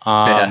new.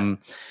 Yeah.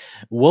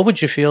 What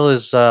would you feel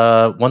is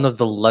one of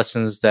the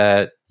lessons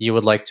that you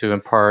would like to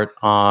impart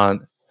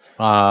on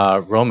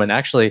Roman?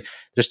 Actually,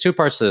 there's 2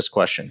 parts to this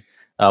question.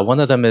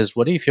 One of them is,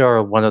 what do you feel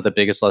are one of the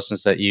biggest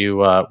lessons that you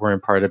were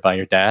imparted by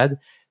your dad,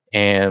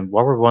 and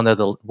what are one of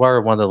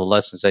the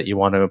lessons that you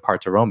want to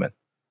impart to Roman?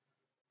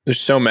 There's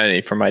so many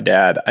from my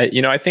dad.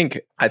 I think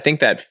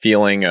that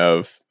feeling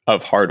of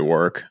hard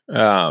work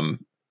and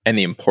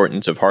the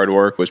importance of hard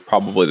work was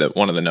probably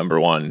one of the number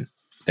one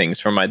things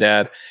from my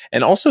dad,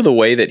 and also the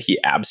way that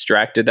he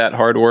abstracted that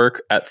hard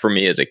work for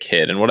me as a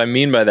kid. And what I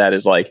mean by that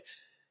is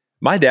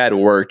my dad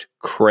worked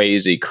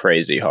crazy,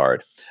 crazy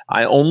hard.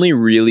 I only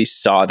really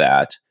saw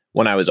that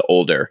when I was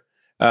older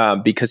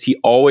because he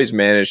always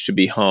managed to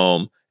be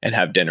home and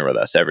have dinner with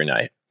us every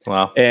night.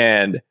 Wow.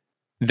 And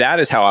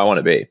that is how I want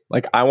to be.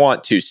 I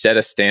want to set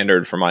a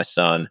standard for my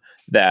son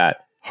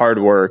that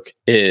hard work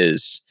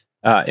is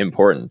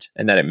important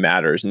and that it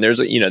matters. And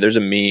there's a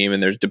meme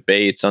and there's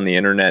debates on the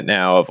internet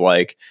now of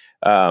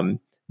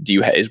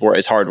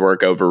is hard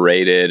work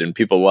overrated? And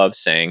people love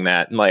saying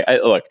that. And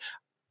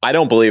I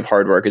don't believe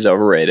hard work is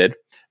overrated.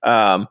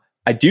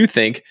 I do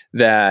think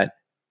that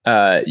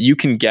you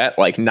can get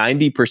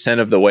 90%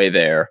 of the way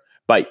there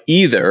by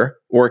either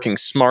working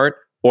smart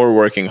or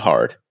working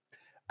hard.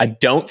 I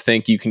don't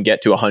think you can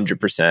get to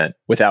 100%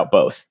 without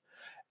both.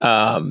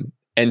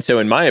 And so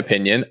in my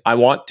opinion, I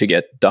want to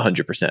get the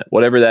 100%,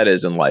 whatever that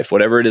is in life,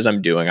 whatever it is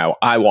I'm doing,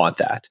 I want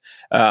that.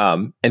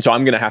 And so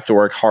I'm going to have to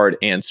work hard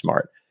and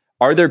smart.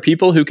 Are there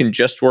people who can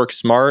just work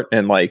smart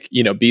and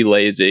be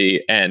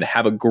lazy and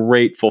have a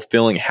great,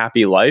 fulfilling,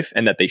 happy life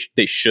and that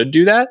they should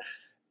do that?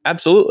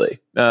 Absolutely.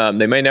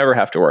 They may never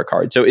have to work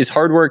hard. So is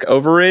hard work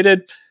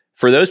overrated?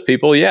 For those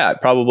people, yeah,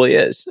 it probably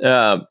is.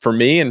 For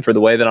me and for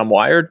the way that I'm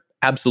wired,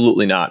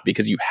 absolutely not,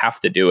 because you have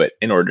to do it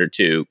in order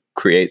to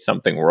create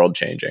something world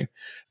changing.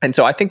 And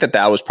so I think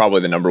that was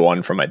probably the number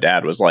one from my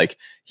dad was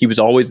he was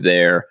always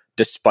there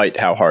despite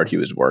how hard he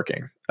was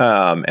working.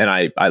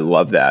 And I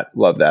love that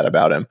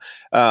about him.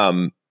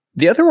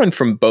 The other one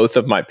from both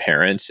of my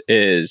parents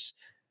is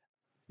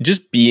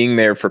just being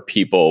there for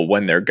people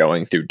when they're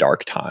going through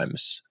dark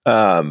times.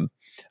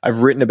 I've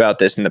written about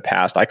this in the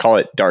past. I call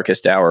it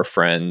darkest hour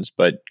friends,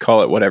 but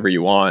call it whatever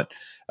you want.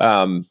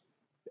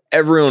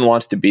 Everyone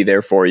wants to be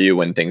there for you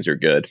when things are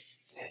good.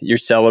 You're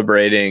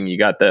celebrating, you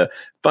got the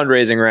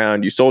fundraising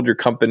round, you sold your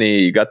company,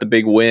 you got the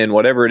big win,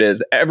 whatever it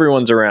is,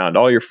 everyone's around,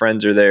 all your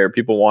friends are there,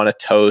 people want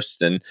to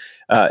toast, and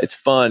it's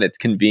fun, it's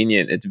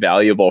convenient, it's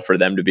valuable for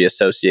them to be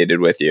associated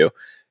with you.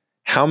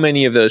 How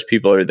many of those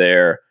people are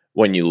there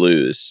when you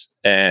lose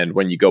and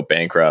when you go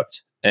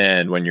bankrupt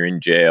and when you're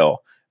in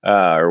jail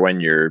or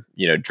when you're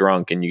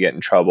drunk and you get in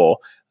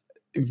trouble?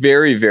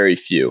 Very, very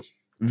few.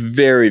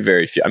 Very,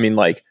 very few. I mean,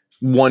 like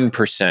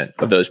 1%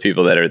 of those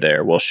people that are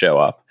there will show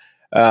up.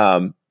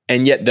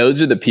 And yet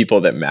those are the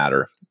people that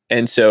matter.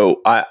 And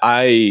so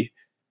I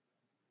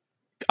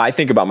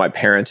think about my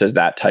parents as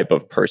that type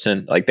of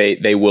person. Like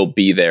they will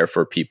be there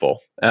for people.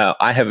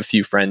 I have a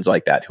few friends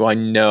like that who I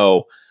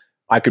know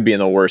I could be in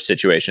the worst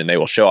situation. They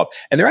will show up.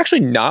 And they're actually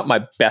not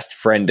my best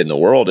friend in the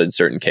world in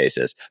certain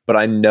cases, but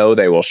I know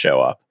they will show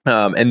up.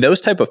 And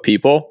those type of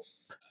people,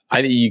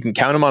 you can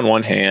count them on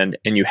one hand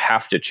and you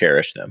have to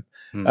cherish them.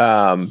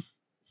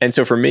 And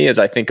so for me, as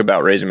I think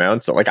about raising my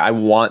own, so like I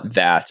want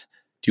that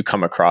to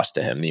come across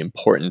to him, the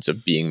importance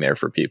of being there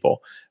for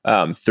people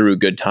through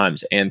good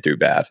times and through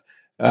bad.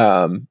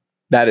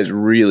 That is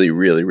really,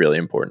 really, really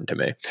important to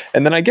me.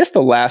 And then I guess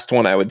the last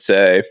one I would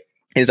say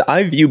is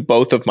I view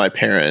both of my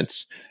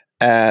parents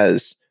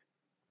as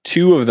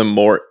two of the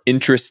more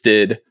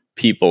interested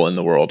people in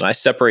the world. And I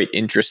separate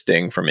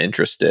interesting from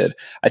interested.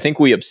 I think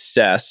we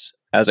obsess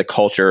as a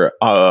culture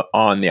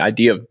on the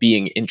idea of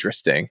being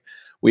interesting.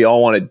 We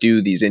all want to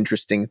do these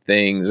interesting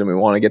things and we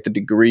want to get the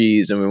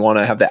degrees and we want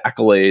to have the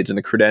accolades and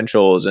the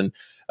credentials and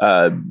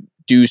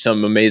do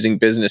some amazing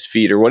business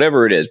feat or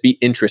whatever it is, be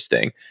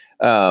interesting.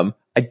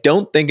 I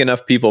don't think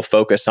enough people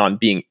focus on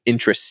being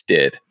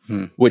interested,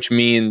 which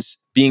means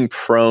being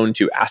prone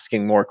to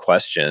asking more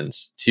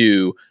questions,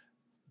 to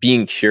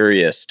being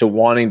curious, to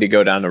wanting to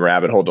go down the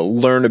rabbit hole, to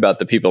learn about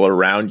the people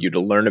around you, to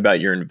learn about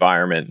your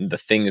environment and the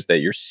things that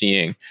you're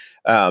seeing.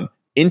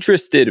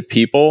 Interested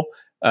people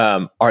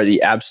are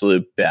the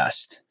absolute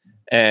best.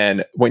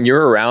 And when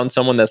you're around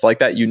someone that's like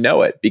that, you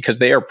know it because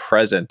they are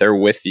present. They're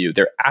with you.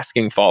 They're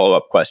asking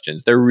follow-up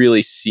questions. They're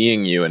really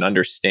seeing you and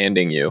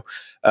understanding you.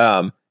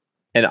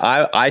 And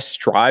I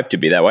strive to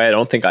be that way. I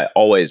don't think I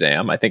always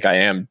am. I think I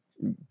am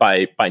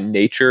by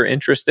nature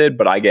interested,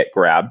 but I get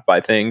grabbed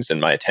by things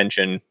and my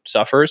attention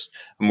suffers.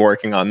 I'm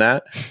working on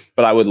that.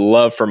 But I would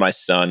love for my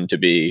son to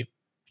be,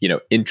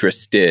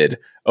 interested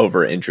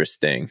over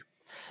interesting.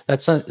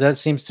 That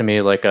seems to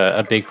me like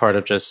a big part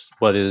of just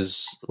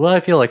I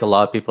feel like a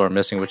lot of people are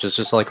missing, which is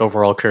just like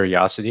overall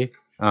curiosity.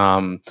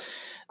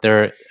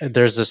 There's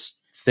this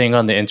thing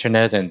on the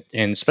internet and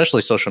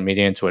especially social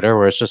media and Twitter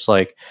where it's just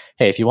like,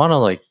 hey, if you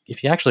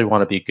actually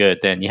want to be good,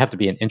 then you have to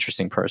be an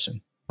interesting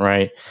person,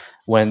 right?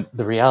 When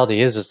the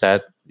reality is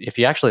that if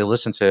you actually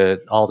listen to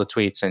all the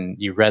tweets and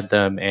you read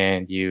them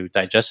and you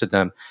digested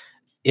them,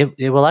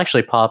 it will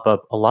actually pop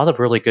up a lot of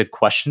really good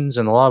questions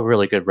and a lot of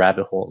really good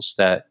rabbit holes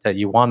that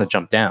you want to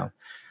jump down.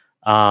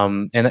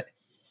 And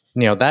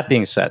that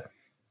being said,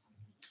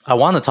 I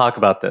want to talk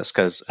about this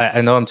because I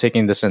know I'm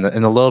taking this in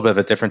a little bit of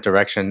a different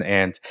direction.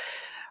 And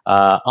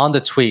on the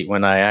tweet,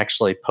 when I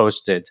actually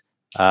posted,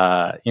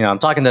 I'm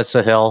talking to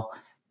Sahil,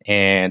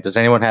 and does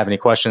anyone have any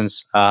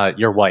questions?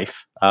 Your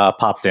wife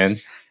popped in.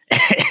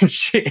 And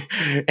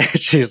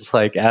she's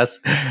like,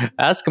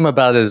 ask him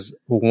about his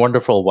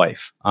wonderful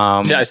wife.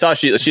 Yeah, I saw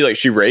she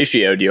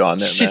ratioed you on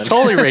there. She man.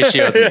 Totally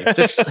ratioed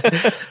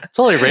me.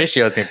 Totally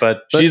ratioed me.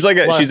 But she's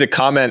she's a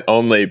comment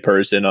only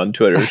person on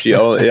Twitter. She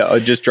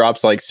just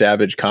drops like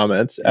savage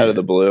comments out of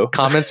the blue.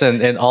 Comments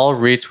and all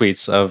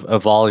retweets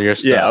of all your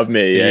stuff. Yeah, of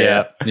me.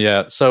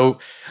 Yeah. So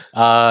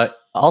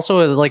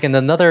also like in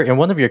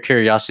one of your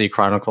Curiosity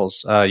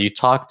Chronicles, you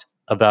talked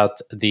about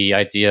the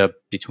idea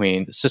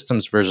between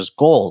systems versus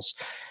goals.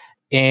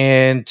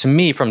 And to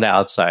me, from the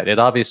outside, it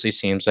obviously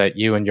seems that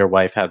you and your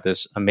wife have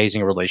this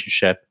amazing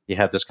relationship. You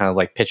have this kind of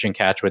like pitch and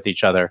catch with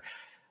each other.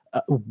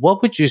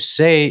 What would you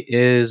say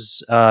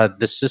is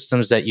the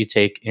systems that you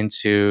take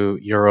into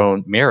your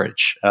own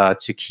marriage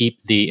to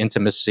keep the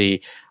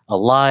intimacy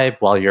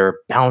alive while you're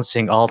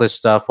balancing all this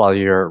stuff, while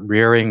you're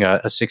rearing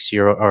a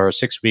 6-year or a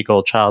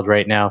 6-week-old child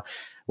right now?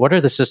 What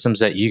are the systems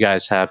that you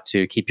guys have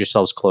to keep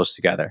yourselves close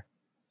together?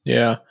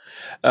 Yeah.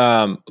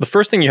 The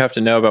first thing you have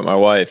to know about my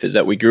wife is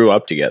that we grew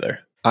up together.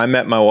 I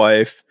met my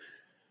wife,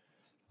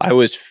 I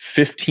was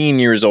 15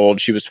 years old.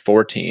 She was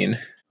 14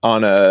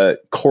 on a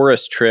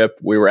chorus trip.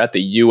 We were at the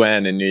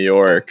UN in New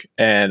York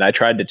and I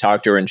tried to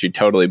talk to her and she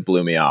totally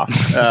blew me off.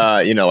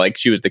 Like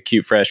she was the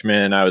cute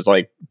freshman. I was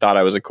like, thought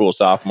I was a cool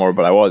sophomore,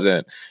 but I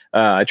wasn't.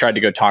 I tried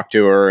to go talk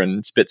to her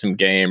and spit some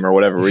game or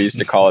whatever we used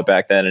to call it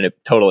back then. And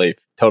it totally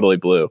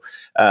blew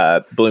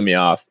me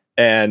off.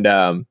 And,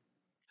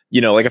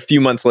 like a few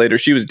months later,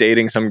 she was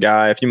dating some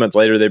guy. A few months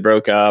later, they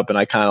broke up, and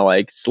I kind of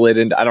like slid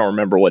into, I don't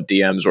remember what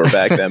DMs were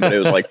back then, but it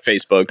was like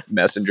Facebook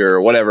Messenger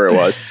or whatever it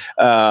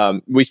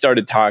was. We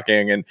started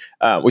talking, and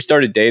we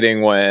started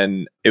dating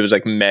when it was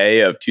like May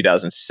of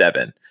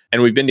 2007,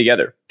 and we've been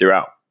together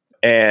throughout.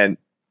 And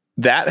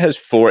that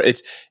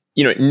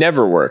it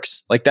never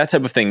works. Like that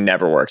type of thing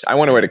never works. I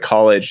went away to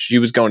college. She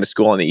was going to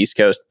school on the East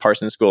Coast,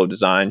 Parsons School of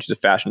Design. She's a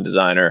fashion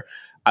designer.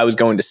 I was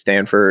going to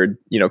Stanford,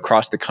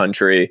 across the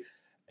country.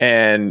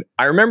 And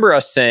I remember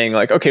us saying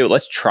like, okay, well,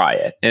 let's try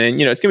it. And,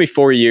 it's going to be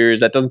 4 years.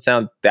 That doesn't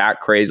sound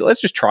that crazy. Let's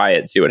just try it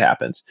and see what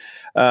happens.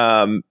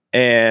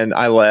 And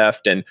I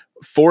left, and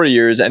 4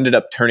 years ended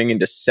up turning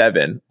into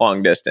 7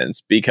 long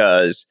distance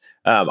because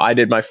I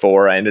did my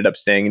 4. I ended up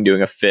staying and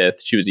doing a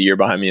 5th. She was a year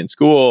behind me in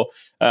school.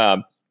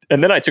 And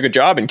then I took a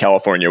job in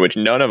California, which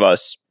none of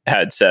us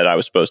had said I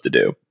was supposed to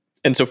do.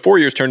 And so 4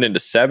 years turned into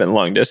 7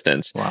 long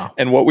distance. Wow.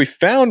 And what we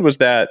found was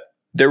that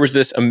there was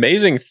this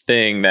amazing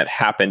thing that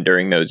happened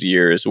during those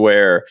years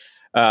where,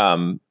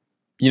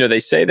 they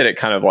say that it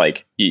kind of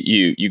like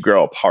you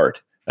grow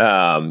apart,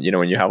 when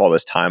you have all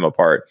this time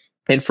apart.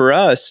 And for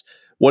us,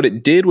 what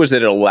it did was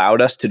that it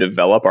allowed us to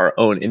develop our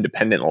own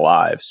independent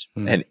lives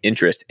and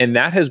interest. And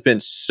that has been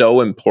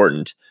so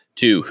important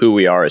to who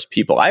we are as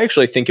people. I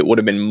actually think it would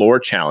have been more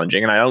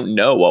challenging, and I don't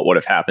know what would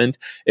have happened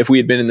if we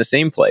had been in the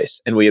same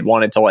place and we had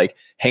wanted to like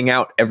hang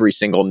out every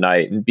single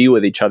night and be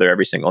with each other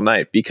every single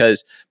night.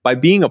 Because by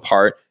being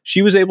apart,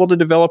 she was able to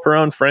develop her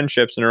own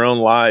friendships and her own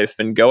life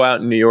and go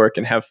out in New York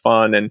and have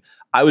fun. And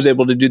I was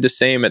able to do the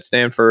same at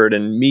Stanford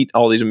and meet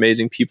all these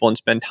amazing people and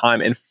spend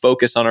time and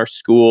focus on our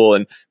school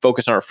and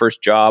focus on our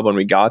first job when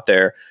we got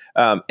there.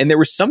 And there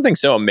was something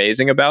so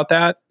amazing about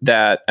that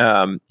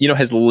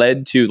has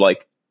led to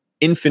like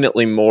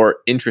infinitely more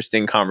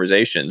interesting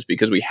conversations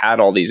because we had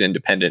all these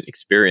independent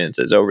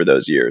experiences over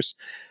those years.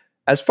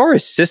 As far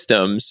as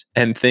systems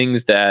and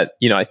things that,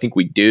 I think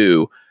we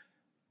do,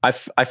 I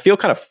feel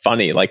kind of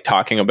funny, like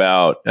talking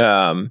about,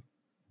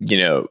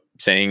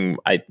 saying,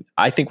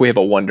 I think we have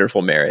a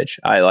wonderful marriage.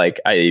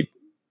 I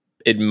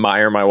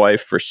admire my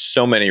wife for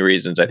so many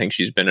reasons. I think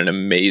she's been an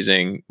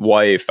amazing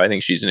wife. I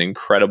think she's an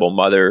incredible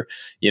mother.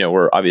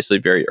 We're obviously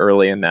very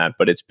early in that,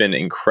 but it's been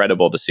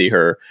incredible to see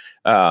her,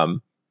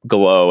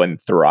 glow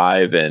and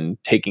thrive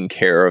and taking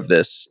care of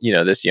this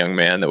young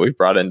man that we've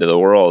brought into the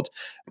world.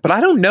 But I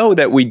don't know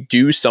that we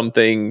do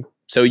something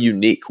so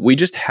unique. We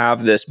just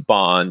have this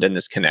bond and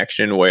this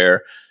connection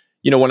where,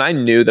 when I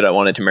knew that I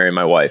wanted to marry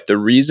my wife, the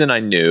reason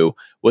I knew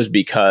was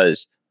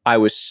because I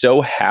was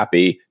so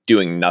happy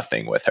doing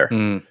nothing with her.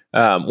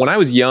 When I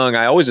was young,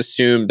 I always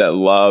assumed that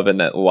love and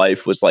that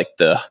life was like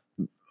the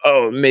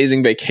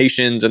amazing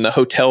vacations and the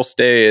hotel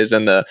stays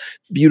and the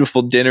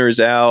beautiful dinners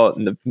out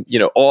and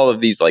the, all of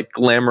these like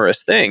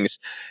glamorous things.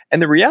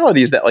 And the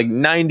reality is that like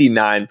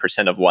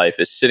 99% of life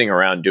is sitting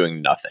around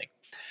doing nothing.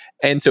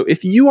 And so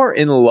if you are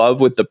in love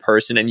with the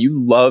person and you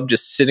love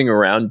just sitting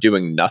around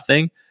doing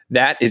nothing,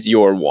 that is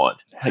your one.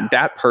 Like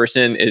that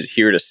person is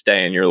here to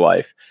stay in your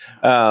life.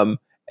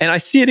 And I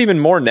see it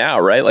even more now,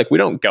 right? Like we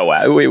don't go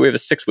out. We have a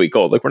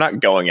 6-week-old. Like we're not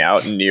going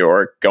out in New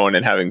York, going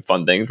and having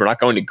fun things. We're not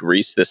going to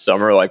Greece this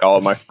summer like all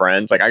of my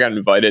friends. Like I got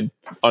invited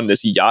on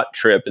this yacht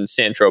trip in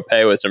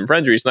Saint-Tropez with some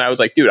friends recently. I was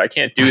like, dude, I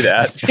can't do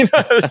that. I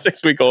have a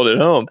 6-week-old at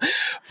home.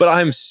 But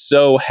I'm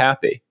so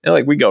happy. And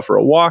like we go for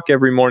a walk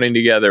every morning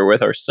together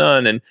with our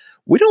son, and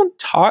we don't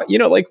talk,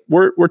 like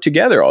we're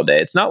together all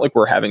day. It's not like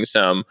we're having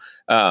some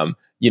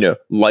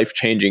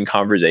life-changing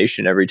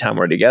conversation every time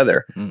we're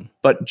together,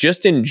 but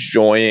just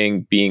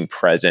enjoying being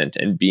present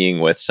and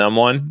being with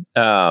someone,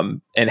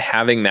 and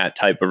having that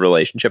type of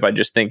relationship, I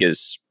just think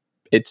it's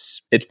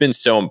been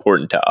so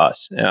important to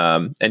us,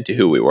 and to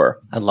who we were.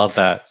 I love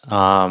that.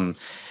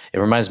 It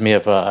reminds me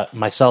of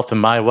myself and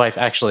my wife,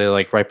 actually,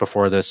 like right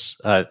before this,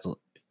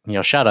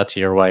 shout out to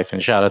your wife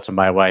and shout out to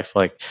my wife.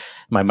 Like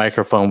my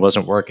microphone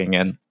wasn't working,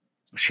 and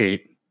she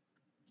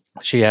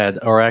had,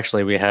 or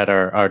actually we had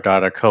our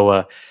daughter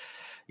Koa,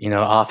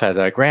 off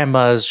at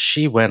grandma's.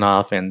 She went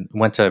off and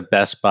went to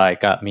Best Buy,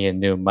 got me a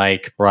new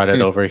mic, brought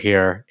it over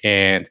here.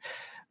 And,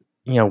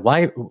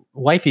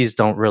 wifeys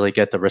don't really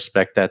get the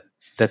respect that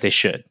they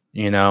should,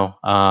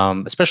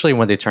 especially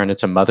when they turn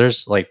into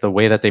mothers. Like the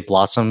way that they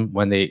blossom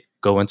when they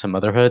go into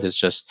motherhood is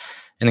just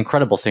an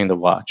incredible thing to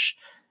watch.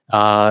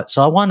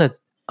 So I wanted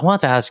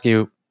to ask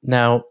you,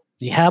 now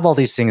you have all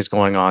these things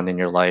going on in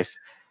your life.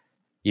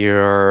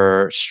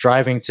 You're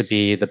striving to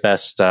be the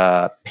best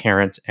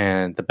parent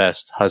and the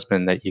best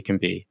husband that you can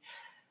be.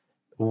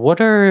 How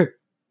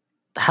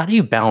do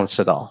you balance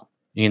it all?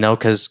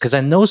 Because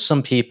I know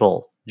some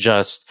people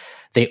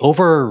they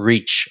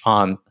overreach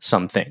on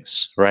some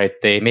things, right?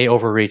 They may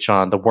overreach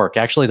on the work.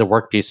 Actually, the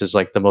work piece is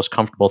like the most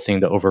comfortable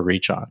thing to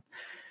overreach on.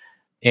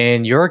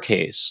 In your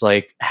case,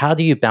 like, how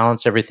do you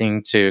balance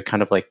everything to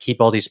kind of like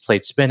keep all these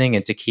plates spinning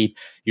and to keep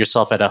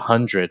yourself at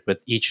 100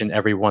 with each and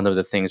every one of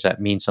the things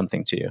that mean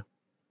something to you?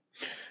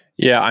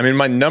 Yeah, I mean,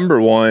 my number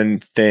one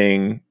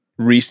thing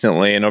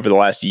recently and over the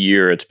last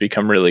year, it's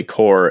become really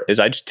core, is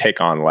I just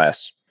take on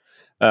less.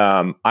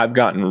 I've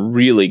gotten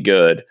really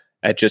good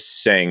at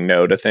just saying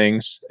no to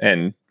things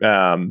and,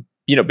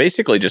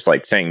 basically just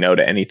like saying no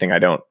to anything I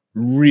don't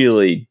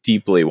really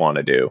deeply want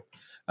to do.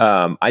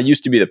 I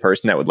used to be the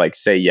person that would like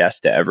say yes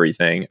to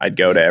everything. I'd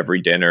go to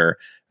every dinner.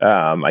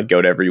 I'd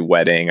go to every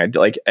wedding. I'd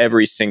like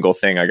every single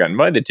thing I got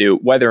invited to,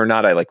 whether or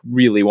not I like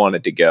really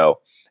wanted to go.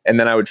 And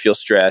then I would feel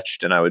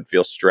stretched and I would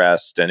feel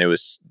stressed, and it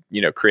was,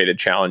 created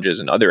challenges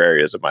in other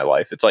areas of my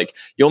life. It's like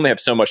you only have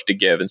so much to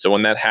give. And so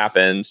when that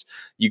happens,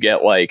 you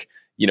get like,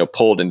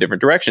 pulled in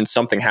different directions.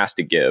 Something has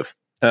to give.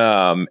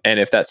 And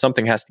if that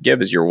something has to give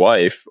is your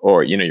wife,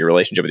 or, your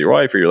relationship with your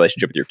wife or your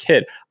relationship with your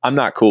kid, I'm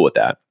not cool with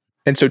that.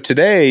 And so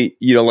today,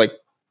 like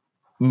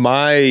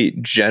my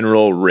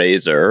general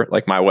razor,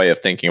 like my way of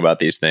thinking about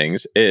these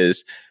things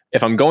is,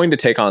 if I'm going to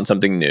take on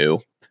something new,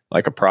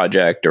 like a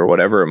project or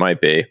whatever it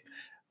might be,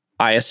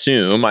 I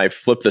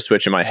flip the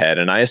switch in my head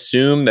and I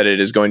assume that it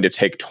is going to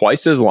take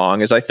twice as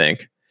long as I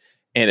think,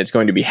 and it's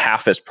going to be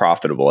half as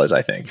profitable as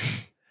I think.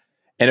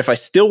 And if I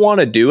still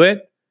want to do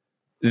it,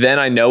 then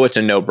I know it's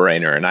a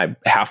no-brainer and I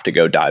have to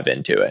go dive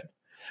into it.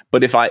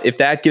 But if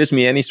that gives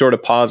me any sort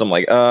of pause, I'm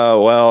like, oh,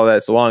 well,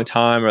 that's a long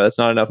time, or that's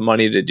not enough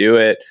money to do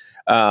it.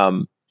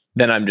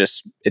 Then I'm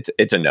just,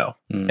 it's a no.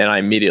 And I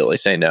immediately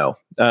say no.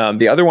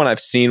 The other one I've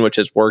seen, which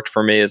has worked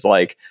for me, is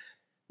like,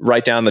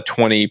 write down the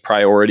 20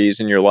 priorities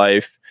in your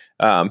life,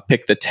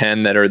 pick the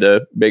 10 that are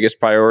the biggest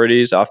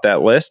priorities off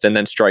that list, and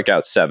then strike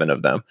out 7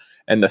 of them.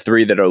 And the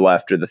 3 that are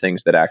left are the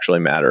things that actually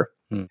matter.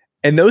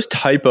 And those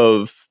type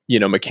of,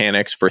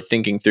 mechanics for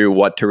thinking through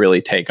what to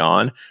really take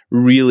on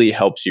really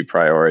helps you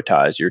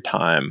prioritize your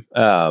time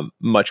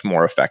much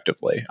more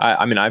effectively.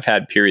 I mean, I've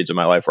had periods of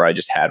my life where I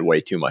just had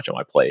way too much on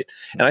my plate.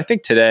 And I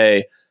think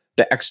today,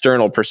 the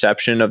external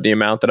perception of the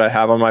amount that I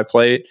have on my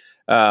plate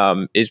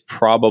is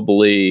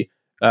probably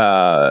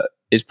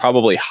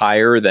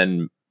higher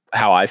than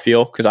how I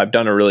feel, because I've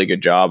done a really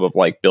good job of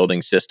like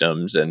building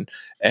systems and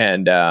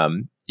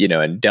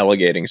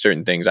delegating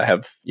certain things. I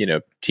have,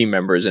 team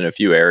members in a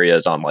few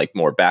areas on like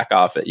more back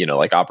office,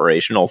 like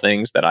operational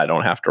things that I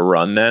don't have to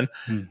run then.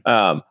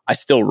 I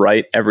still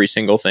write every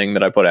single thing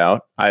that I put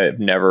out. I've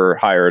never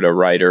hired a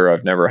writer.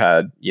 I've never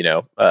had,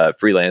 a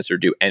freelancer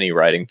do any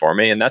writing for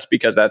me. And that's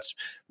because that's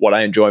what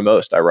I enjoy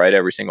most. I write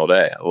every single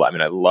day. I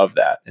mean, I love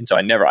that. And so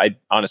I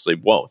honestly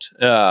won't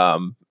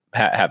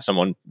have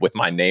someone with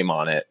my name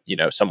on it,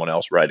 someone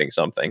else writing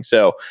something.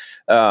 So,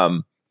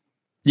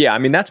 yeah, I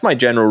mean, that's my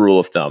general rule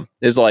of thumb,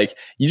 is like,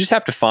 you just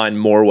have to find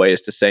more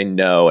ways to say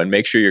no and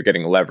make sure you're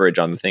getting leverage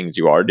on the things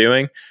you are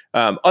doing.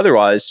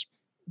 Otherwise,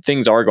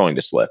 things are going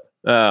to slip.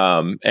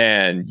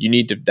 And you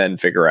need to then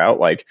figure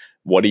out, like,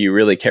 what do you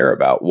really care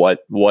about?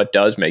 What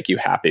does make you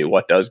happy?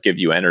 What does give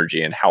you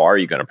energy? And how are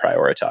you going to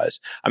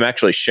prioritize? I'm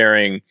actually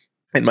sharing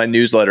in my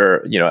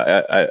newsletter,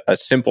 a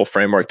simple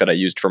framework that I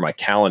used for my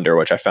calendar,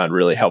 which I found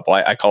really helpful.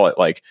 I call it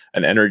like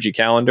an energy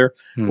calendar,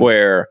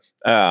 where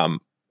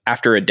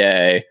after a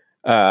day,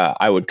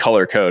 I would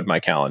color code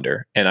my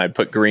calendar, and I'd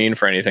put green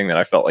for anything that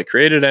I felt like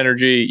created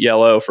energy,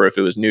 yellow for if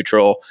it was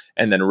neutral,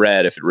 and then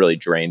red if it really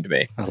drained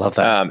me. I love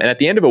that. And at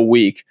the end of a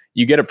week,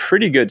 you get a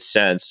pretty good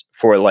sense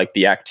for like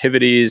the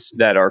activities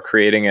that are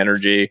creating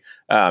energy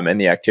and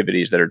the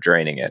activities that are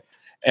draining it.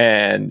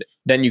 And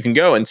then you can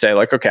go and say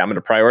like, okay, I'm going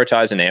to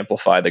prioritize and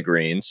amplify the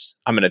greens.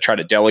 I'm going to try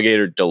to delegate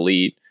or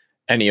delete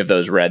any of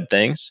those red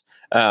things.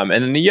 And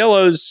then the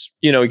yellows,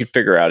 we can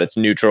figure out it's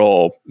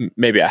neutral.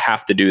 Maybe I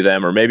have to do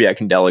them, or maybe I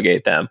can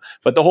delegate them.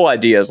 But the whole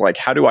idea is like,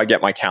 how do I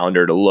get my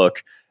calendar to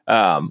look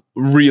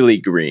really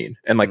green,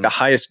 and like the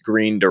highest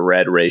green to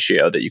red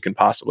ratio that you can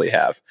possibly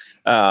have.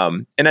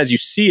 And as you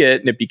see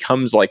it, and it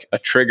becomes like a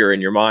trigger in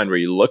your mind where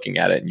you're looking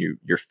at it and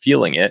you're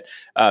feeling it,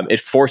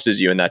 it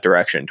forces you in that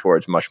direction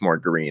towards much more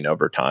green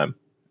over time.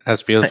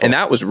 That's beautiful. And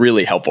that was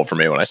really helpful for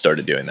me when I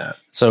started doing that.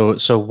 So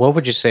what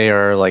would you say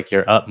are like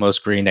your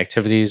utmost green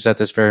activities at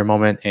this very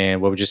moment?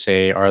 And what would you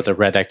say are the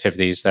red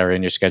activities that are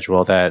in your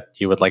schedule that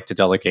you would like to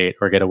delegate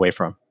or get away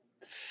from?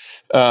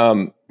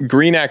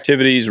 Green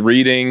activities,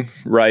 reading,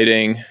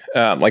 writing,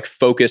 like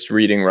focused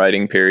reading,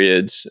 writing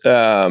periods,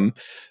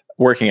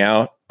 working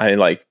out. I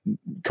like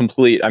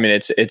complete. I mean,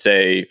 it's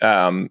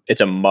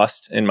a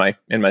must in my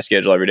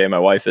schedule every day. My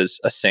wife is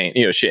a saint,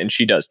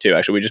 she does too.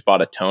 Actually, we just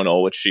bought a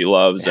tonal, which she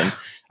loves, and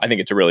I think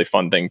it's a really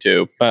fun thing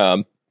too.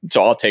 So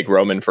I'll take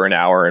Roman for an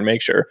hour and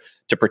make sure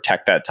to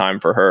protect that time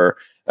for her.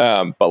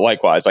 But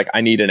likewise, like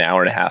I need an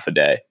hour and a half a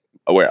day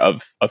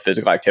of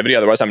physical activity.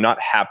 Otherwise, I'm not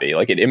happy.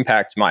 Like it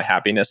impacts my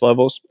happiness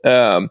levels.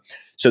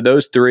 So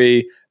those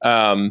 3.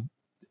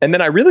 And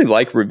then I really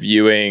like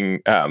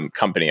reviewing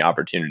company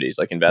opportunities,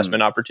 like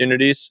investment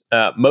opportunities,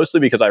 mostly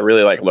because I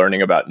really like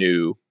learning about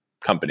new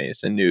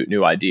companies and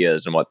new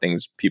ideas and what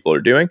things people are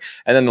doing.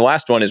 And then the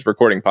last one is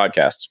recording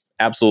podcasts.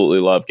 Absolutely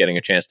love getting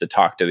a chance to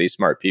talk to these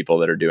smart people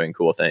that are doing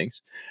cool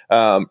things.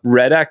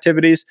 Red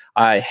activities,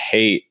 I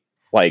hate,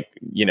 like,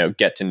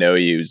 get to know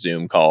you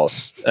Zoom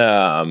calls.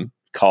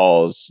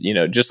 calls,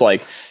 just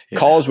like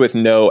calls with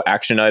no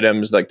action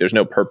items, like there's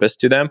no purpose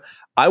to them.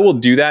 I will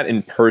do that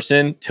in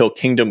person till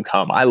kingdom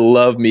come. I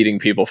love meeting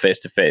people face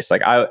to face.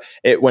 Like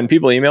when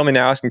people email me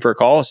now asking for a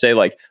call, I'll say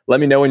like, let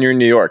me know when you're in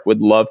New York.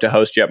 Would love to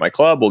host you at my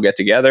club. We'll get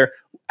together.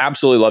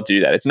 Absolutely love to do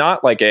that. It's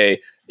not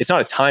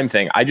a time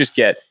thing. I just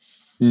get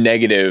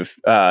negative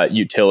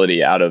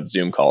utility out of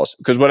Zoom calls,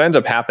 because what ends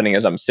up happening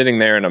is I'm sitting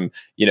there and I'm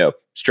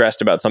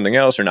stressed about something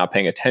else or not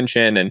paying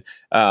attention, and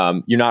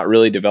you're not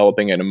really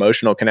developing an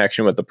emotional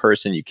connection with the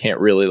person. You can't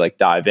really like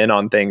dive in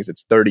on things.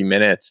 It's 30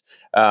 minutes,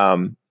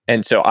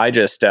 and so I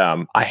just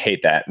I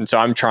hate that, and so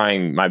I'm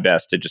trying my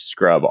best to just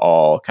scrub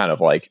all kind of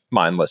like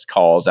mindless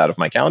calls out of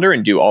my calendar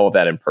and do all of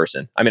that in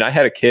person. I mean, I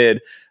had a kid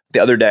the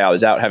other day. I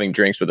was out having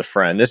drinks with a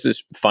friend. This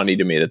is funny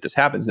to me that this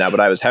happens now, but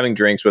I was having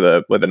drinks with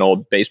an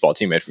old baseball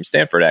teammate from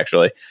Stanford,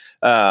 actually.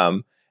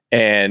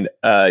 And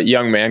a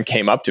young man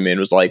came up to me and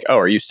was like, "Oh,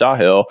 are you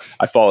Sahil?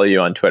 I follow you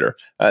on Twitter."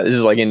 This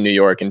is like in New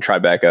York, in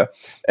Tribeca.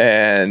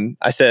 And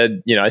I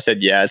said,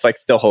 yeah, it's like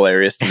still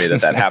hilarious to me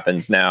that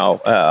happens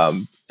now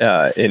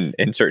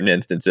in certain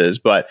instances.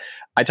 But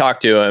I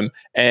talked to him,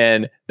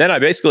 and then I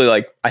basically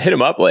I hit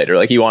him up later.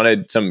 Like he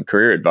wanted some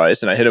career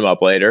advice, and I hit him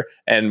up later,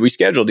 and we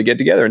scheduled to get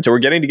together. And so we're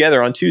getting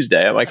together on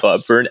Tuesday at my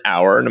club for an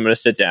hour, and I'm going to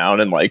sit down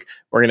and we're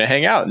going to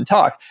hang out and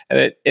talk.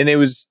 And it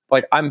was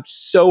like, I'm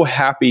so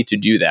happy to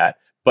do that.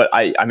 But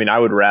I mean, I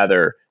would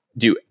rather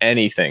do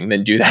anything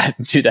than do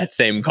that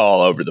same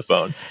call over the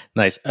phone.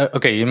 Nice.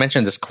 Okay, you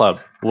mentioned this club.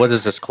 What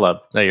is this club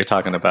that you're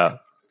talking about?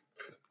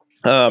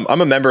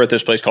 I'm a member at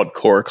this place called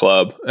Core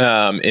Club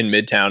in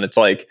Midtown. It's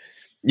like,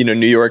 New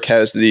York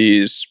has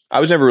these. I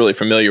was never really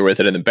familiar with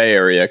it in the Bay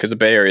Area, because the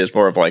Bay Area is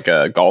more of like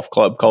a golf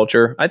club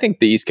culture. I think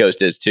the East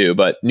Coast is too,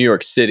 but New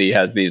York City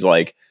has these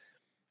I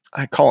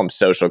call them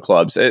social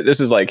clubs. This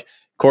is like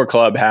Core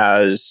Club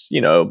has,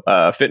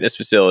 fitness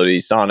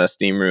facilities, sauna,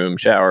 steam room,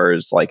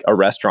 showers, like a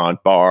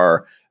restaurant,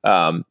 bar.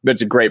 But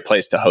it's a great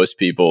place to host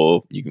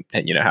people. You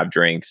can, have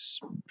drinks,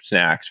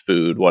 snacks,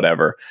 food,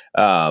 whatever.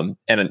 And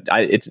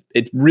it's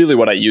really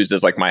what I use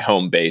as like my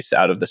home base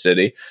out of the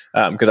city,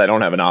 because I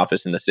don't have an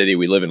office in the city.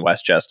 We live in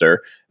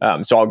Westchester.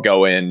 So I'll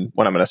go in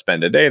when I'm going to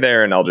spend a day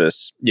there, and I'll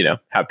just,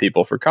 have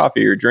people for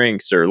coffee or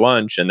drinks or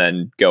lunch, and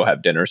then go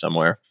have dinner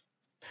somewhere.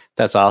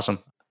 That's awesome.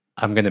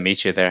 I'm going to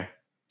meet you there.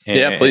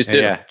 Yeah, please do.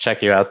 Yeah,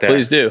 check you out there.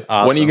 Please do.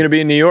 Awesome. When are you going to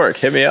be in New York?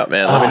 Hit me up,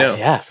 man. Let me know.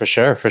 Yeah, for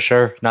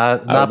sure.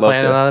 Not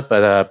planning on it,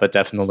 but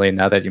definitely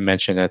now that you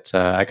mention it,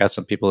 I got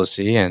some people to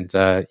see, and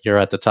you're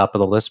at the top of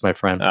the list, my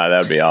friend. That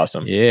would be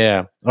awesome.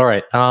 Yeah. All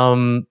right.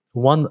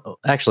 One,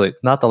 actually,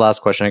 not the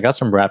last question. I got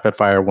some rapid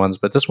fire ones,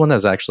 but this one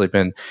has actually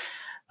been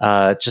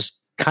just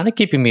kind of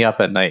keeping me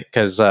up at night,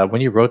 because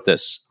when you wrote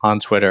this on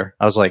Twitter,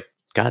 I was like,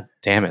 God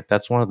damn it,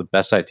 that's one of the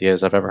best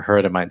ideas I've ever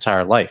heard in my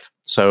entire life.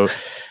 So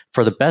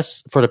for the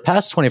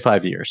past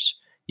 25 years,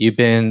 you've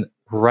been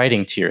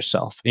writing to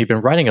yourself. You've been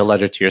writing a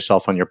letter to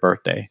yourself on your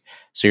birthday.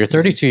 So you're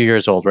 32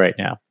 years old right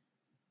now.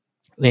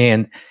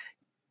 And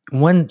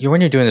when you're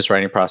doing this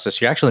writing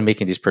process, you're actually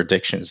making these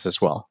predictions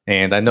as well.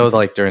 And I know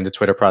during the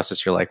Twitter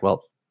process, you're like,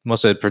 well,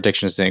 most of the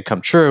predictions didn't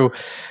come true.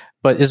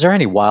 But is there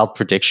any wild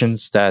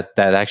predictions that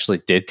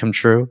actually did come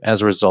true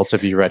as a result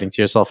of you writing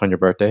to yourself on your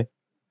birthday?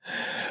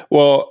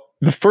 Well,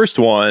 the first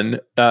one,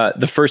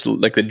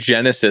 the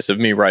genesis of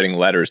me writing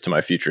letters to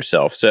my future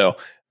self. So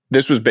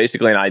this was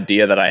basically an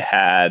idea that I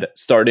had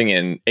starting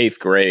in 8th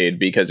grade,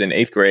 because in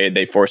 8th grade,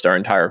 they forced our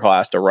entire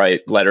class to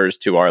write letters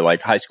to our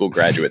high school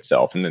graduate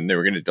self, and then they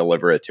were going to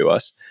deliver it to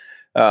us.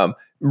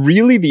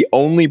 Really, the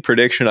only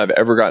prediction I've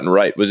ever gotten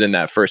right was in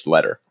that first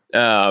letter.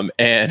 And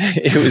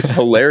it was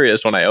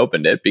hilarious when I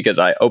opened it, because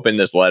I opened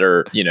this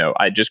letter,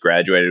 I just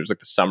graduated. It was like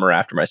the summer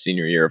after my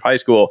senior year of high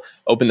school.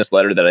 Opened this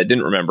letter that I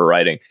didn't remember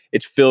writing.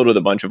 It's filled with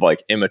a bunch of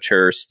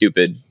immature,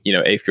 stupid,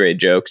 8th grade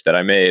jokes that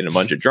I made, and a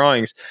bunch of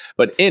drawings.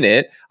 But in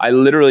it, I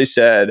literally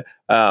said,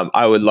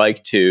 I would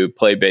like to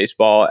play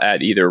baseball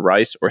at either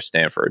Rice or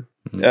Stanford.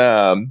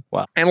 Wow.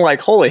 And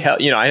holy hell,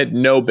 I had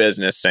no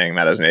business saying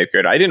that as an 8th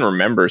grader. I didn't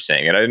remember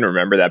saying it. I didn't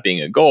remember that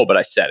being a goal, but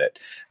I said it.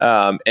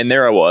 And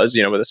there I was,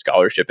 with a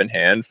scholarship in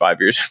hand,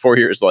 4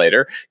 years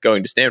later,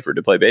 going to Stanford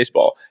to play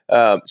baseball.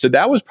 So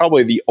that was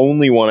probably the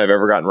only one I've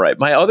ever gotten right.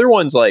 My other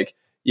ones,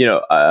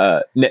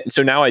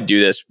 so now I do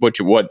this, what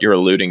you're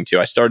alluding to.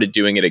 I started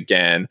doing it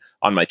again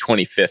on my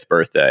 25th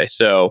birthday.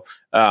 So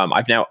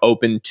I've now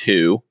opened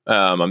 2.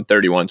 I'm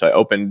 31, so I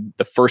opened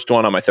the first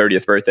one on my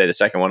 30th birthday, the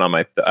second one on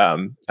my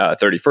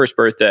 31st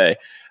birthday,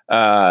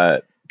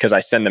 because I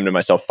send them to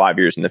myself 5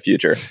 years in the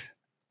future.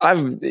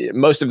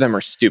 Most of them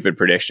are stupid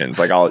predictions.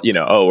 We're going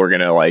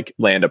to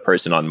land a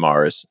person on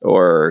Mars,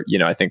 or,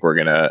 I think we're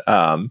going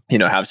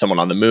to, have someone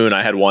on the moon.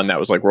 I had one that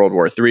was World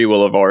War III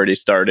will have already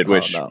started,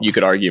 which you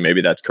could argue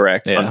maybe that's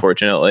correct,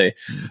 unfortunately.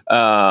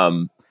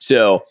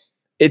 So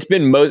it's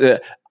been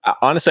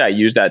honestly, I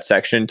use that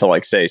section to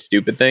say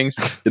stupid things.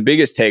 The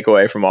biggest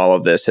takeaway from all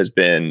of this has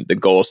been the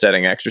goal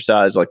setting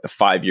exercise. The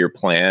 5-year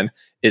plan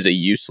is a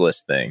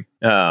useless thing.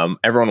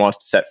 Everyone wants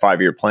to set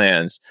 5-year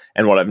plans.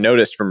 And what I've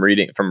noticed from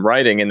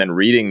writing and then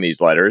reading these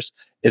letters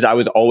is I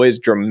was always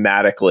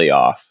dramatically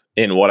off.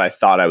 in what I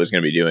thought I was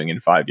going to be doing in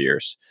 5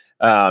 years.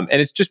 And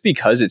it's just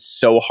because it's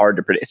so hard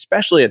to predict,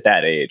 especially at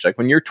that age. Like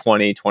when you're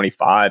 20,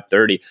 25,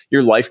 30,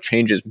 your life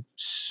changes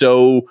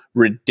so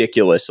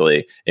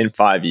ridiculously in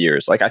 5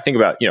 years. Like I think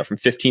about, from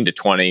 15 to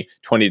 20,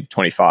 20 to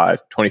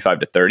 25, 25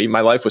 to 30,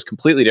 my life was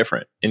completely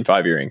different in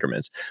 5-year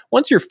increments.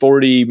 Once you're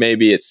 40,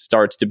 maybe it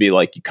starts to be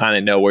like you kind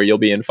of know where you'll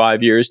be in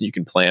 5 years and you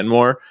can plan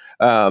more.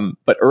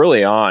 But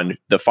early on,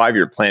 the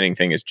 5-year planning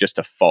thing is just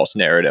a false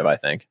narrative, I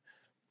think.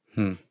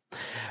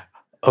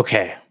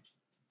 Okay.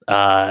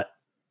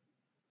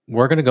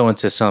 We're going to go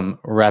into some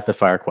rapid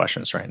fire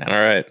questions right now. All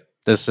right.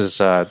 This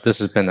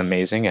has been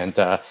amazing, and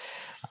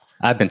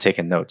I've been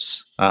taking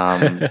notes.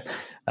 I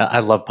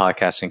love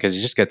podcasting because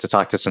you just get to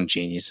talk to some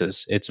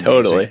geniuses. It's amazing.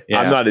 Totally. Yeah.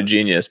 I'm not a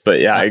genius,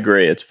 but yeah, I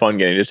agree. It's fun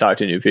getting to talk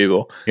to new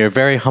people. You're a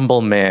very humble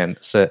man,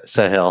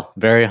 Sahil.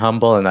 Very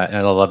humble, and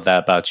I love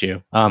that about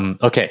you.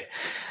 Okay.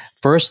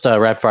 First,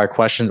 rapid fire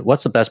question: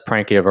 what's the best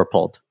prank you ever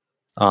pulled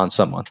on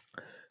someone?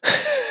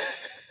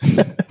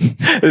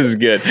 This is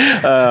good.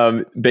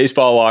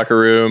 Baseball locker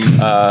room,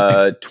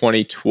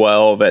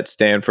 2012 at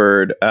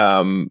Stanford.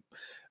 One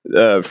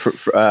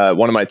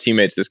of my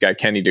teammates, this guy,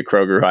 Kenny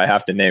DeKroger, who I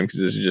have to name because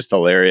this is just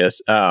hilarious.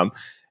 I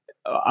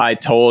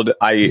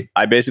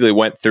basically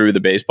went through the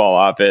baseball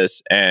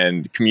office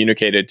and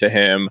communicated to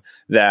him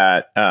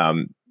that,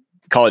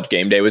 College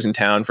Game Day was in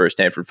town for a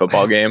Stanford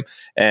football game.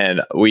 And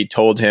we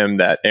told him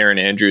that Erin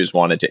Andrews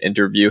wanted to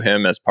interview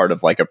him as part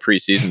of like a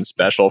preseason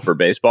special for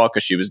baseball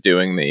because she was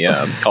doing the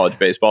college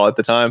baseball at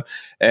the time.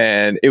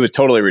 And it was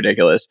totally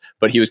ridiculous,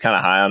 but he was kind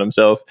of high on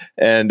himself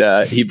and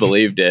he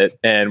believed it.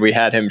 And we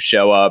had him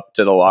show up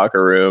to the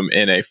locker room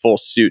in a full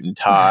suit and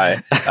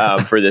tie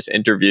for this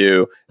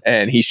interview.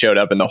 And he showed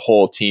up and the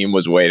whole team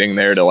was waiting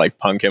there to like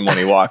punk him when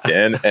he walked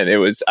in. And it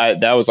was,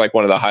 that was like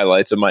one of the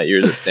highlights of my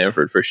years at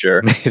Stanford for sure.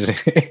 Amazing.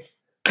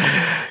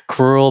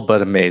 Cruel,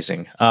 but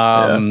amazing.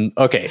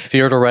 Okay. If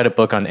you were to write a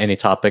book on any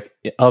topic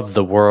of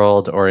the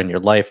world or in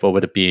your life, what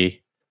would it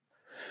be?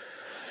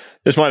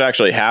 This might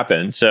actually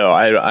happen. So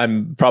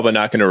I'm probably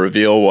not going to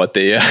reveal what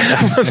the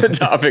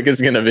topic is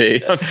going to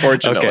be.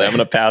 Unfortunately, okay. I'm going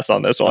to pass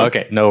on this one.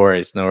 Okay. No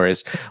worries.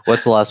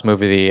 What's the last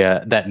movie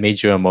that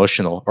made you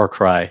emotional or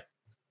cry?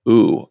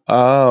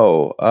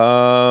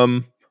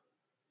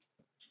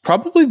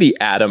 Probably The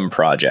Adam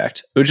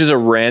Project, which is a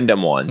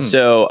random one.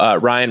 So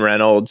Ryan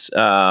Reynolds,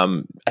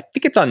 I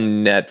think it's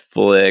on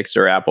Netflix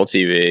or Apple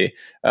TV.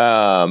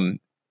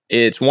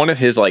 It's one of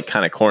his like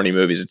kind of corny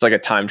movies. It's like a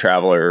time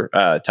traveler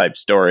type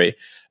story.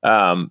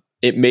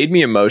 It made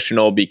me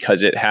emotional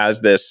because it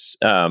has this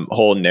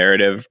whole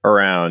narrative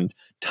around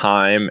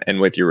time and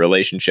with your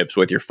relationships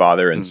with your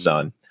father and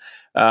son.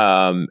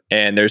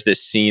 And there's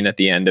this scene at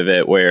the end of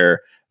it where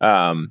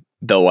the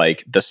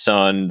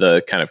son,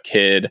 the kind of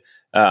kid,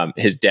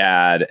 his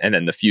dad, and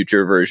then the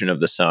future version of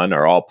the son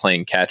are all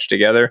playing catch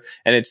together.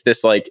 And it's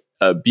this like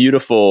a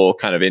beautiful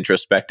kind of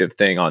introspective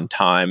thing on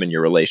time and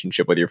your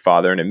relationship with your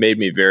father. And it made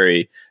me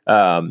very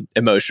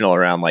emotional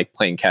around like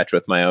playing catch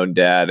with my own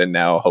dad and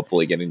now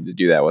hopefully getting to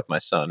do that with my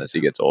son as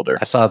he gets older.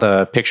 I saw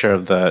the picture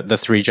of the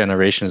 3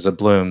 generations of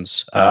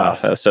Blooms.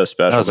 That's so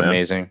special. That was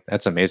amazing.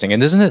 That's amazing.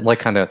 And isn't it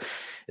kind of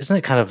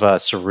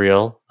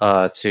surreal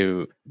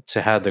to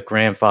have the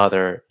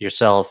grandfather,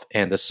 yourself,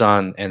 and the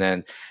son, and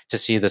then to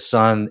see the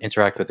son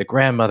interact with the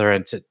grandmother,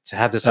 and to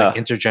have this like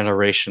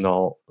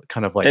intergenerational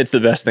kind of like, it's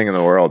the best thing in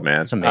the world,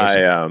 man. It's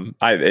amazing.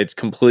 It's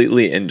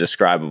completely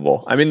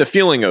indescribable. I mean, the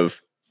feeling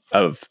of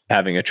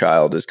having a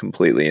child is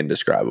completely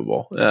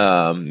indescribable.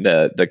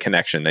 The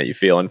connection that you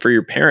feel, and for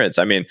your parents,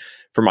 I mean,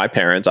 for my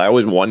parents, I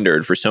always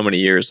wondered for so many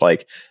years,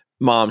 like,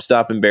 Mom,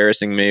 stop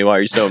embarrassing me. Why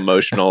are you so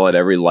emotional at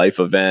every life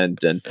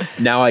event? And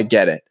now I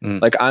get it.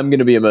 Like I'm going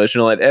to be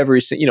emotional at every,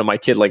 my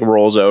kid like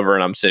rolls over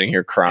and I'm sitting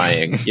here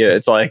crying.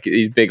 It's like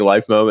these big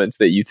life moments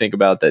that you think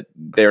about that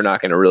they're not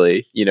going to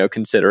really,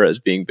 consider as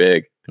being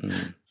big.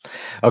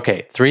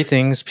 Okay. 3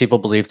 things people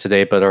believe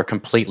today, but are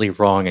completely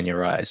wrong in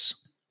your eyes.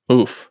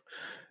 Oof.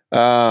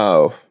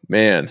 Oh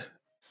man.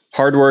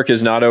 Hard work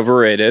is not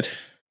overrated.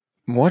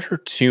 What are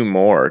 2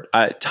 more?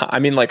 I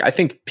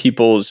think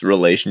people's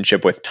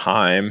relationship with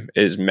time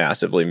is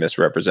massively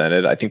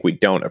misrepresented. I think we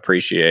don't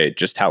appreciate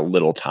just how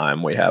little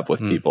time we have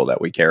with people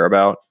that we care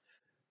about.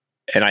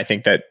 And I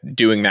think that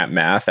doing that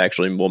math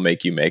actually will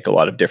make you make a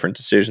lot of different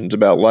decisions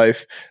about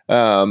life.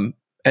 And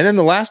then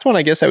the last one,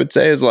 I guess I would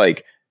say, is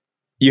like,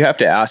 you have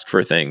to ask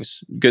for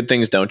things. Good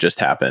things don't just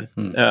happen.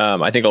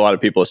 I think a lot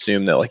of people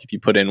assume that like if you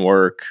put in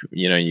work,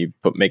 you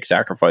make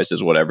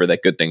sacrifices, whatever,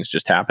 that good things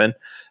just happen.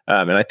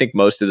 And I think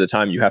most of the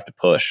time you have to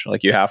push.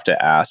 Like you have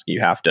to ask.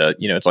 You have to,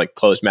 it's like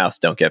closed mouths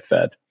don't get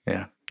fed.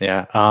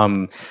 Yeah.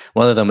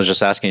 One of them was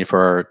just asking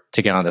to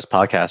get on this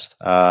podcast.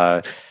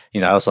 I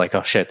was like,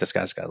 oh shit, this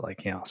guy's got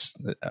like,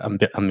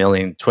 a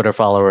million Twitter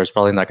followers,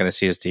 probably not going to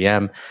see his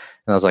DM.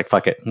 And I was like,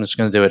 fuck it, I'm just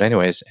going to do it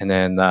anyways. And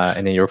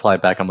then you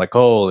replied back. I'm like,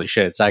 holy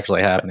shit, it's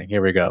actually happening.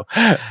 Here we go.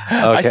 Okay.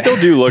 I still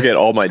do look at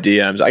all my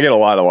DMs. I get a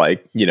lot of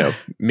like,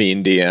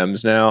 mean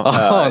DMs now,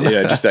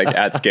 no. just like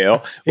at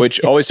scale,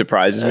 which always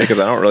surprises me because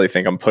I don't really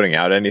think I'm putting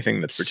out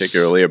anything that's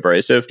particularly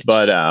abrasive.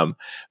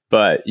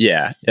 But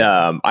yeah,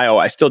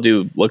 I still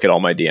do look at all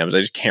my DMs.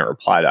 I just can't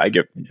reply to. I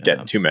get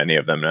too many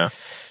of them now.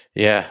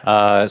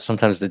 Yeah,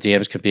 sometimes the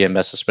DMs can be a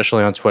mess,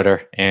 especially on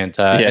Twitter. And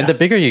the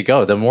bigger you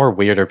go, the more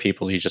weirder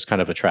people you just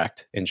kind of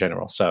attract in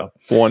general. So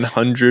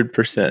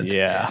 100%.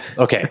 Yeah.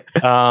 Okay.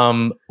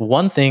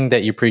 One thing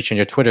that you preach in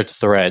your Twitter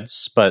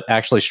threads, but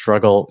actually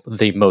struggle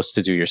the most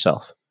to do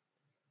yourself.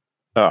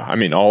 I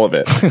mean, all of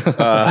it.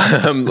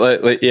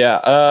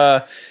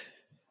 Yeah.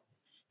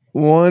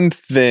 One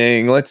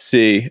thing. Let's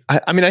see.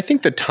 I mean, I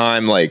think the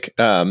time, like,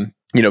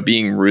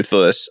 being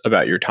ruthless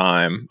about your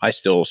time, I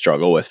still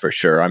struggle with for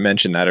sure. I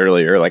mentioned that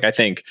earlier. Like, I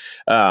think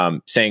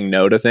saying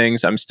no to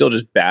things, I'm still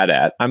just bad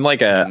at. I'm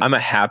like I'm a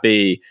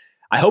happy.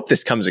 I hope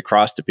this comes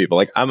across to people.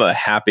 Like, I'm a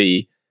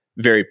happy,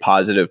 very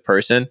positive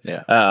person.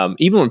 Yeah.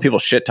 Even when people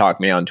shit talk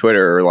me on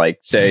Twitter or like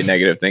say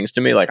negative things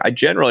to me, like I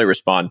generally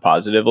respond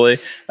positively,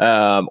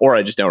 or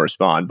I just don't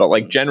respond. But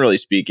like generally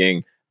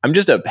speaking, I'm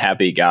just a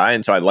happy guy,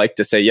 and so I like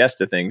to say yes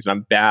to things. And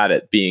I'm bad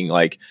at being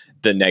like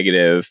the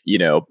negative.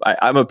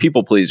 I'm a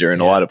people pleaser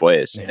in a lot of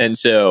ways, and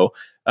so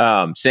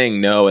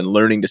saying no and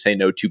learning to say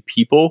no to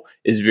people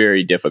is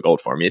very difficult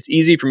for me. It's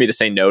easy for me to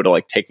say no to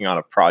like taking on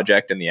a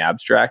project in the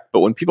abstract, but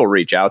when people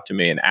reach out to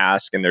me and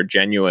ask and they're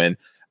genuine,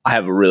 I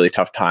have a really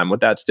tough time with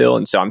that still.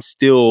 And so I'm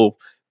still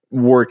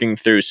working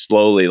through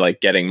slowly,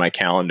 like getting my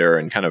calendar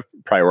and kind of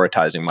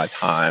prioritizing my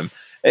time.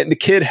 And the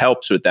kid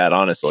helps with that,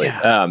 honestly,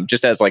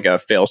 just as like a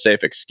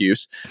fail-safe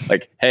excuse.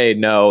 Like, hey,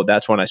 no,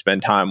 that's when I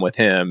spend time with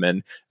him,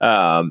 and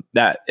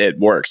that it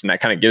works, and that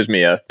kind of gives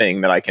me a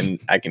thing that I can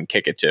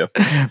kick it to.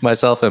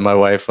 Myself and my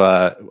wife,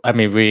 I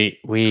mean,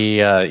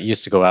 we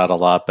used to go out a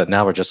lot, but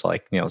now we're just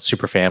like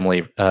super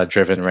family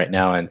driven right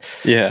now, and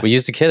we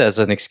use the kid as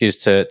an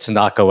excuse to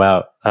not go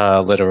out.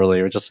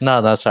 Literally, we're just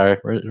no, sorry,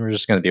 we're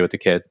just going to be with the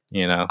kid,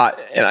 And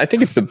I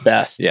think it's the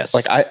best. Yes,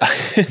 like I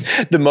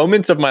the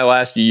moments of my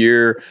last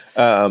year.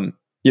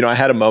 I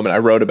had a moment. I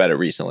wrote about it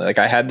recently. Like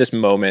I had this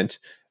moment.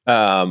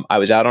 I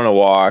was out on a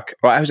walk.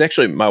 Well,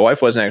 my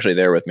wife wasn't actually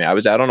there with me. I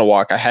was out on a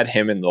walk. I had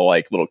him in the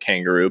like little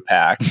kangaroo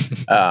pack.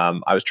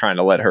 I was trying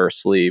to let her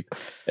sleep.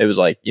 It was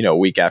like, a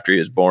week after he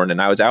was born,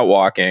 and I was out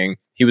walking.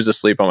 He was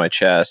asleep on my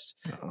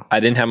chest. I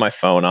didn't have my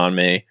phone on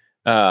me.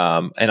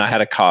 And I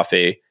had a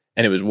coffee,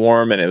 and it was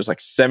warm, and it was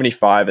like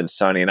 75 and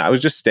sunny. And I was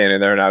just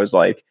standing there, and I was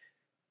like,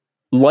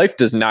 life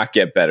does not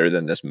get better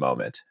than this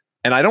moment.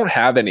 And I don't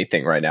have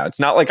anything right now. It's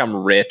not like I'm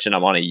rich and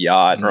I'm on a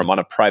yacht or I'm on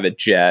a private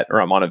jet or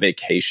I'm on a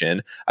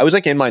vacation. I was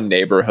like in my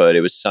neighborhood.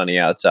 It was sunny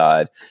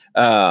outside.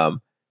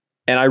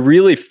 And I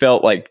really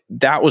felt like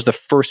that was the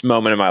first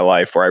moment in my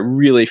life where I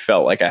really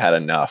felt like I had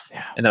enough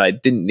and that I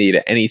didn't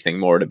need anything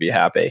more to be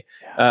happy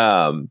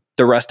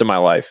the rest of my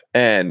life.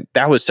 And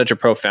that was such a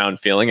profound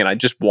feeling. And I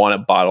just want to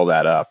bottle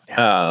that up.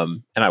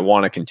 And I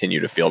want to continue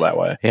to feel that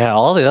way. Yeah.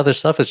 All the other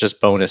stuff is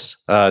just bonus,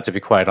 to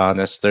be quite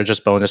honest. They're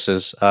just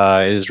bonuses.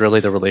 It is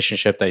really the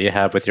relationship that you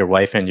have with your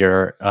wife and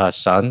your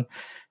son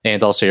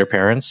and also your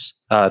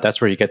parents. That's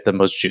where you get the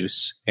most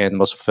juice and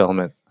most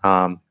fulfillment.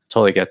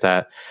 Totally get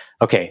that.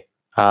 Okay.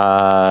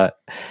 How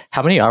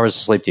many hours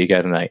of sleep do you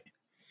get a night?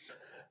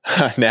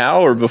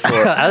 Now or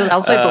before?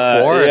 I'll say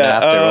before and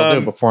after. We'll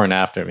do before and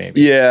after,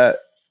 maybe. Yeah.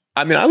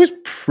 I mean, I was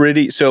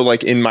so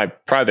like in my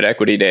private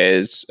equity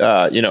days,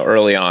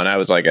 early on, I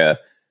was like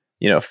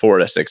 4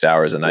 to 6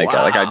 hours a night.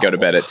 Wow. Like I'd go to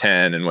bed at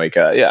 10 and wake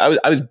up. Yeah.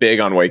 I was big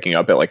on waking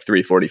up at like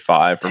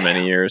 3:45 for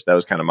many years. That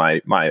was kind of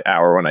my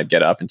hour when I'd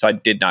get up. And so I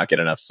did not get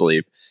enough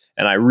sleep.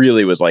 And I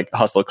really was like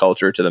hustle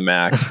culture to the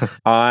max.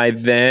 I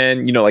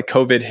then, like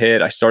COVID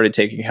hit, I started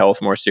taking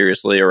health more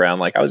seriously around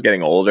like I was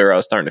getting older. I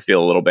was starting to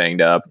feel a little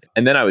banged up.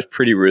 And then I was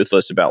pretty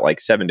ruthless about like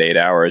 7 to 8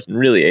 hours and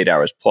really 8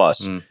 hours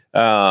plus.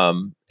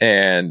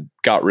 And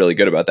got really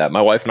good about that.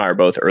 My wife and I are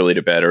both early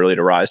to bed, early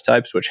to rise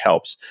types, which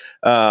helps.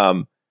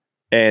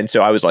 And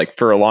so I was like,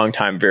 for a long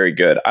time, very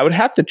good. I would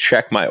have to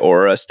check my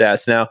Aura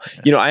stats now.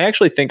 I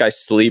actually think I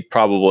sleep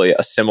probably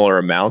a similar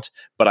amount,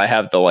 but I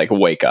have the like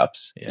wake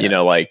ups,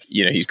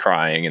 he's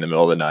crying in the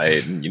middle of the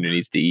night and,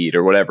 needs to eat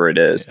or whatever it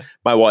is. Yeah.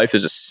 My wife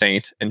is a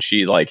saint and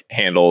she like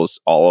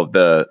handles all of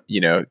the,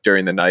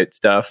 during the night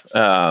stuff.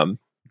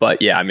 But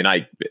yeah, I mean,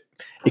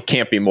 it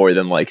can't be more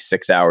than like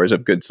 6 hours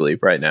of good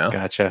sleep right now.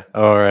 Gotcha.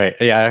 All right.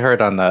 Yeah, I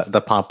heard on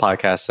the Pomp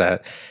podcast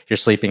that your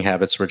sleeping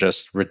habits were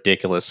just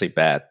ridiculously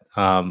bad.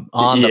 I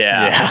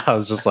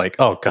was just like,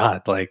 oh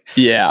God, like.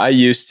 Yeah, I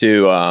used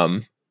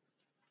to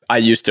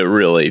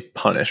really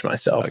punish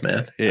myself,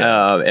 man.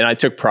 Yeah. And I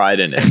took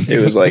pride in it.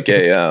 It was like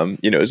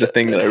it was a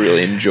thing that I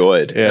really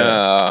enjoyed.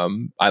 Yeah.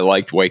 I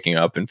liked waking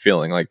up and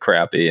feeling like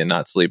crappy and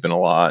not sleeping a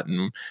lot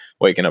and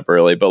waking up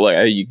early. But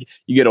like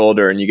you get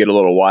older and you get a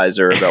little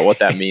wiser about what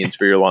that means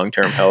for your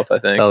long-term health, I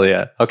think. Oh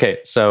yeah. Okay.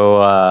 So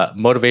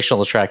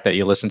motivational track that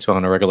you listen to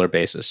on a regular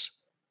basis.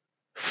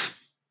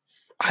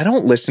 I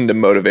don't listen to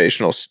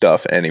motivational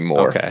stuff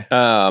anymore. Okay.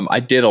 I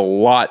did a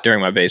lot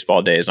during my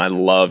baseball days, and I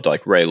loved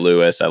like Ray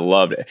Lewis. I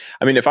loved it.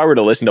 I mean, if I were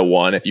to listen to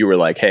one, if you were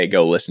like, hey,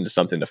 go listen to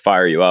something to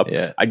fire you up,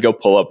 I'd go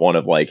pull up one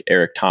of like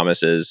Eric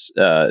Thomas's,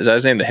 is that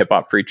his name? The hip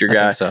hop preacher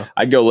guy? I think so.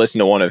 I'd go listen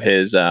to one of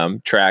his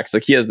tracks.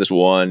 Like he has this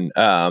one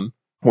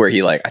where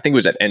he like, I think it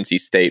was at NC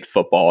State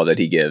football that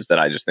he gives that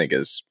I just think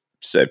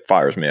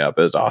fires me up.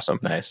 It was awesome.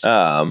 Nice.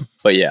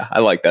 But yeah, I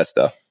like that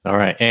stuff. All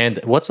right. And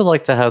what's it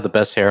like to have the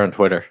best hair on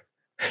Twitter?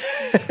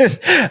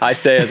 I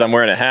say as I'm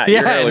wearing a hat.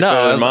 Yeah,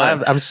 no,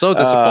 I'm so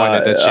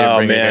disappointed that you're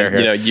bringing hair here.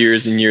 You know,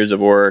 years and years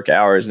of work,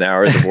 hours and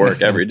hours of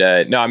work every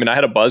day. No, I mean, I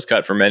had a buzz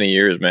cut for many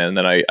years, man. And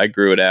then I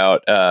grew it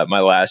out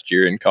my last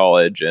year in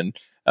college, and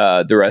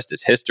the rest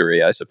is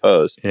history, I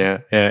suppose.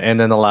 Yeah.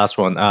 And then the last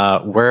one,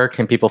 where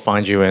can people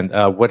find you, and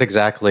what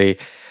exactly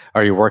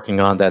are you working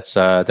on that's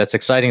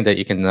exciting that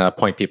you can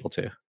point people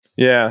to?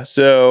 Yeah.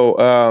 So,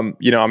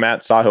 I'm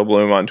at Sahil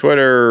Bloom on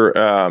Twitter.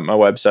 My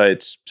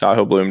website's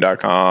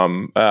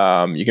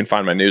sahilbloom.com. You can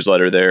find my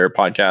newsletter there,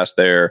 podcast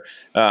there.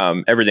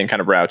 Everything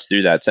kind of routes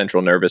through that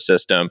central nervous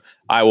system.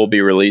 I will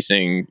be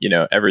releasing,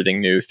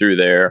 everything new through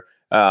there.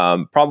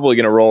 Probably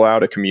going to roll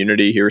out a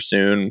community here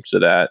soon so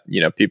that,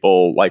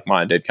 people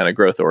like-minded, kind of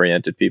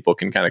growth-oriented people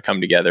can kind of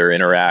come together,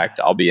 interact.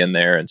 I'll be in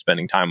there and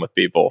spending time with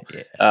people.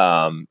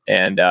 Yeah.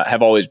 And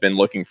have always been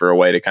looking for a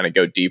way to kind of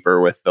go deeper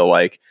with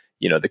the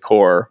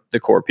the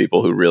core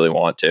people who really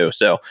want to.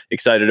 So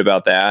excited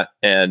about that.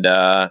 And,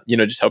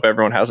 just hope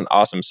everyone has an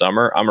awesome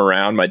summer. I'm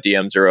around. My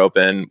DMs are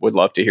open. Would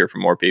love to hear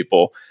from more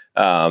people.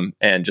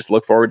 And just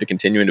look forward to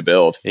continuing to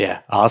build. Yeah.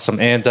 Awesome.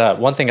 And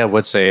one thing I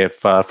would say if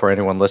for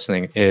anyone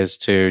listening is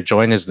to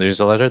join his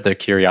newsletter, The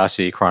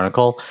Curiosity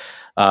Chronicle.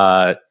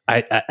 That's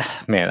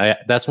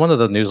one of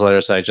the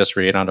newsletters I just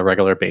read on a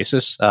regular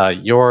basis.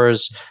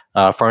 Yours,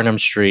 Farnham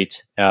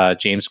Street,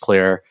 James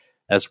Clear,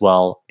 as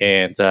well.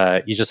 And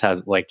you just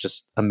have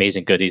just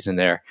amazing goodies in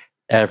there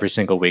every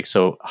single week.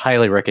 So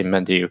highly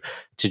recommend you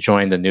to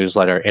join the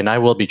newsletter. And I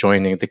will be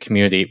joining the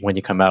community when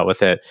you come out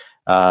with it.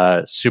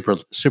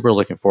 Super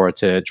looking forward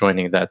to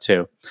joining that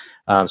too.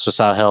 So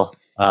Sahil,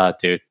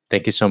 dude,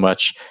 thank you so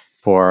much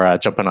for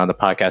jumping on the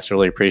podcast. I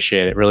really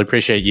appreciate it. Really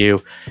appreciate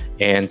you.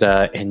 And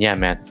yeah,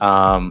 man,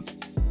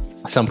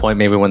 at some point,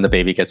 maybe when the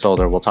baby gets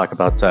older, we'll talk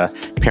about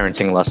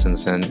parenting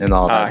lessons and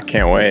all that.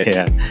 Can't wait.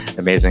 Yeah,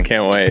 amazing.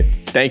 Can't wait.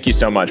 Thank you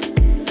so much.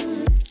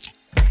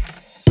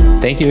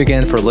 Thank you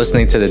again for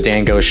listening to The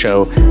Dan Go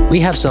Show. We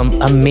have some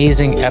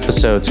amazing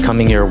episodes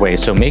coming your way,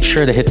 so make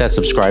sure to hit that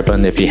subscribe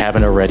button if you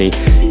haven't already.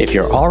 If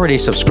you're already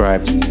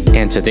subscribed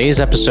and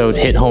today's episode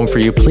hit home for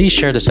you, please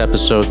share this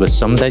episode with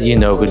some that you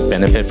know who'd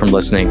benefit from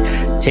listening.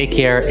 Take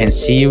care and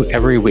see you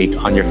every week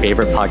on your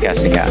favorite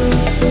podcasting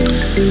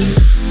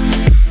app.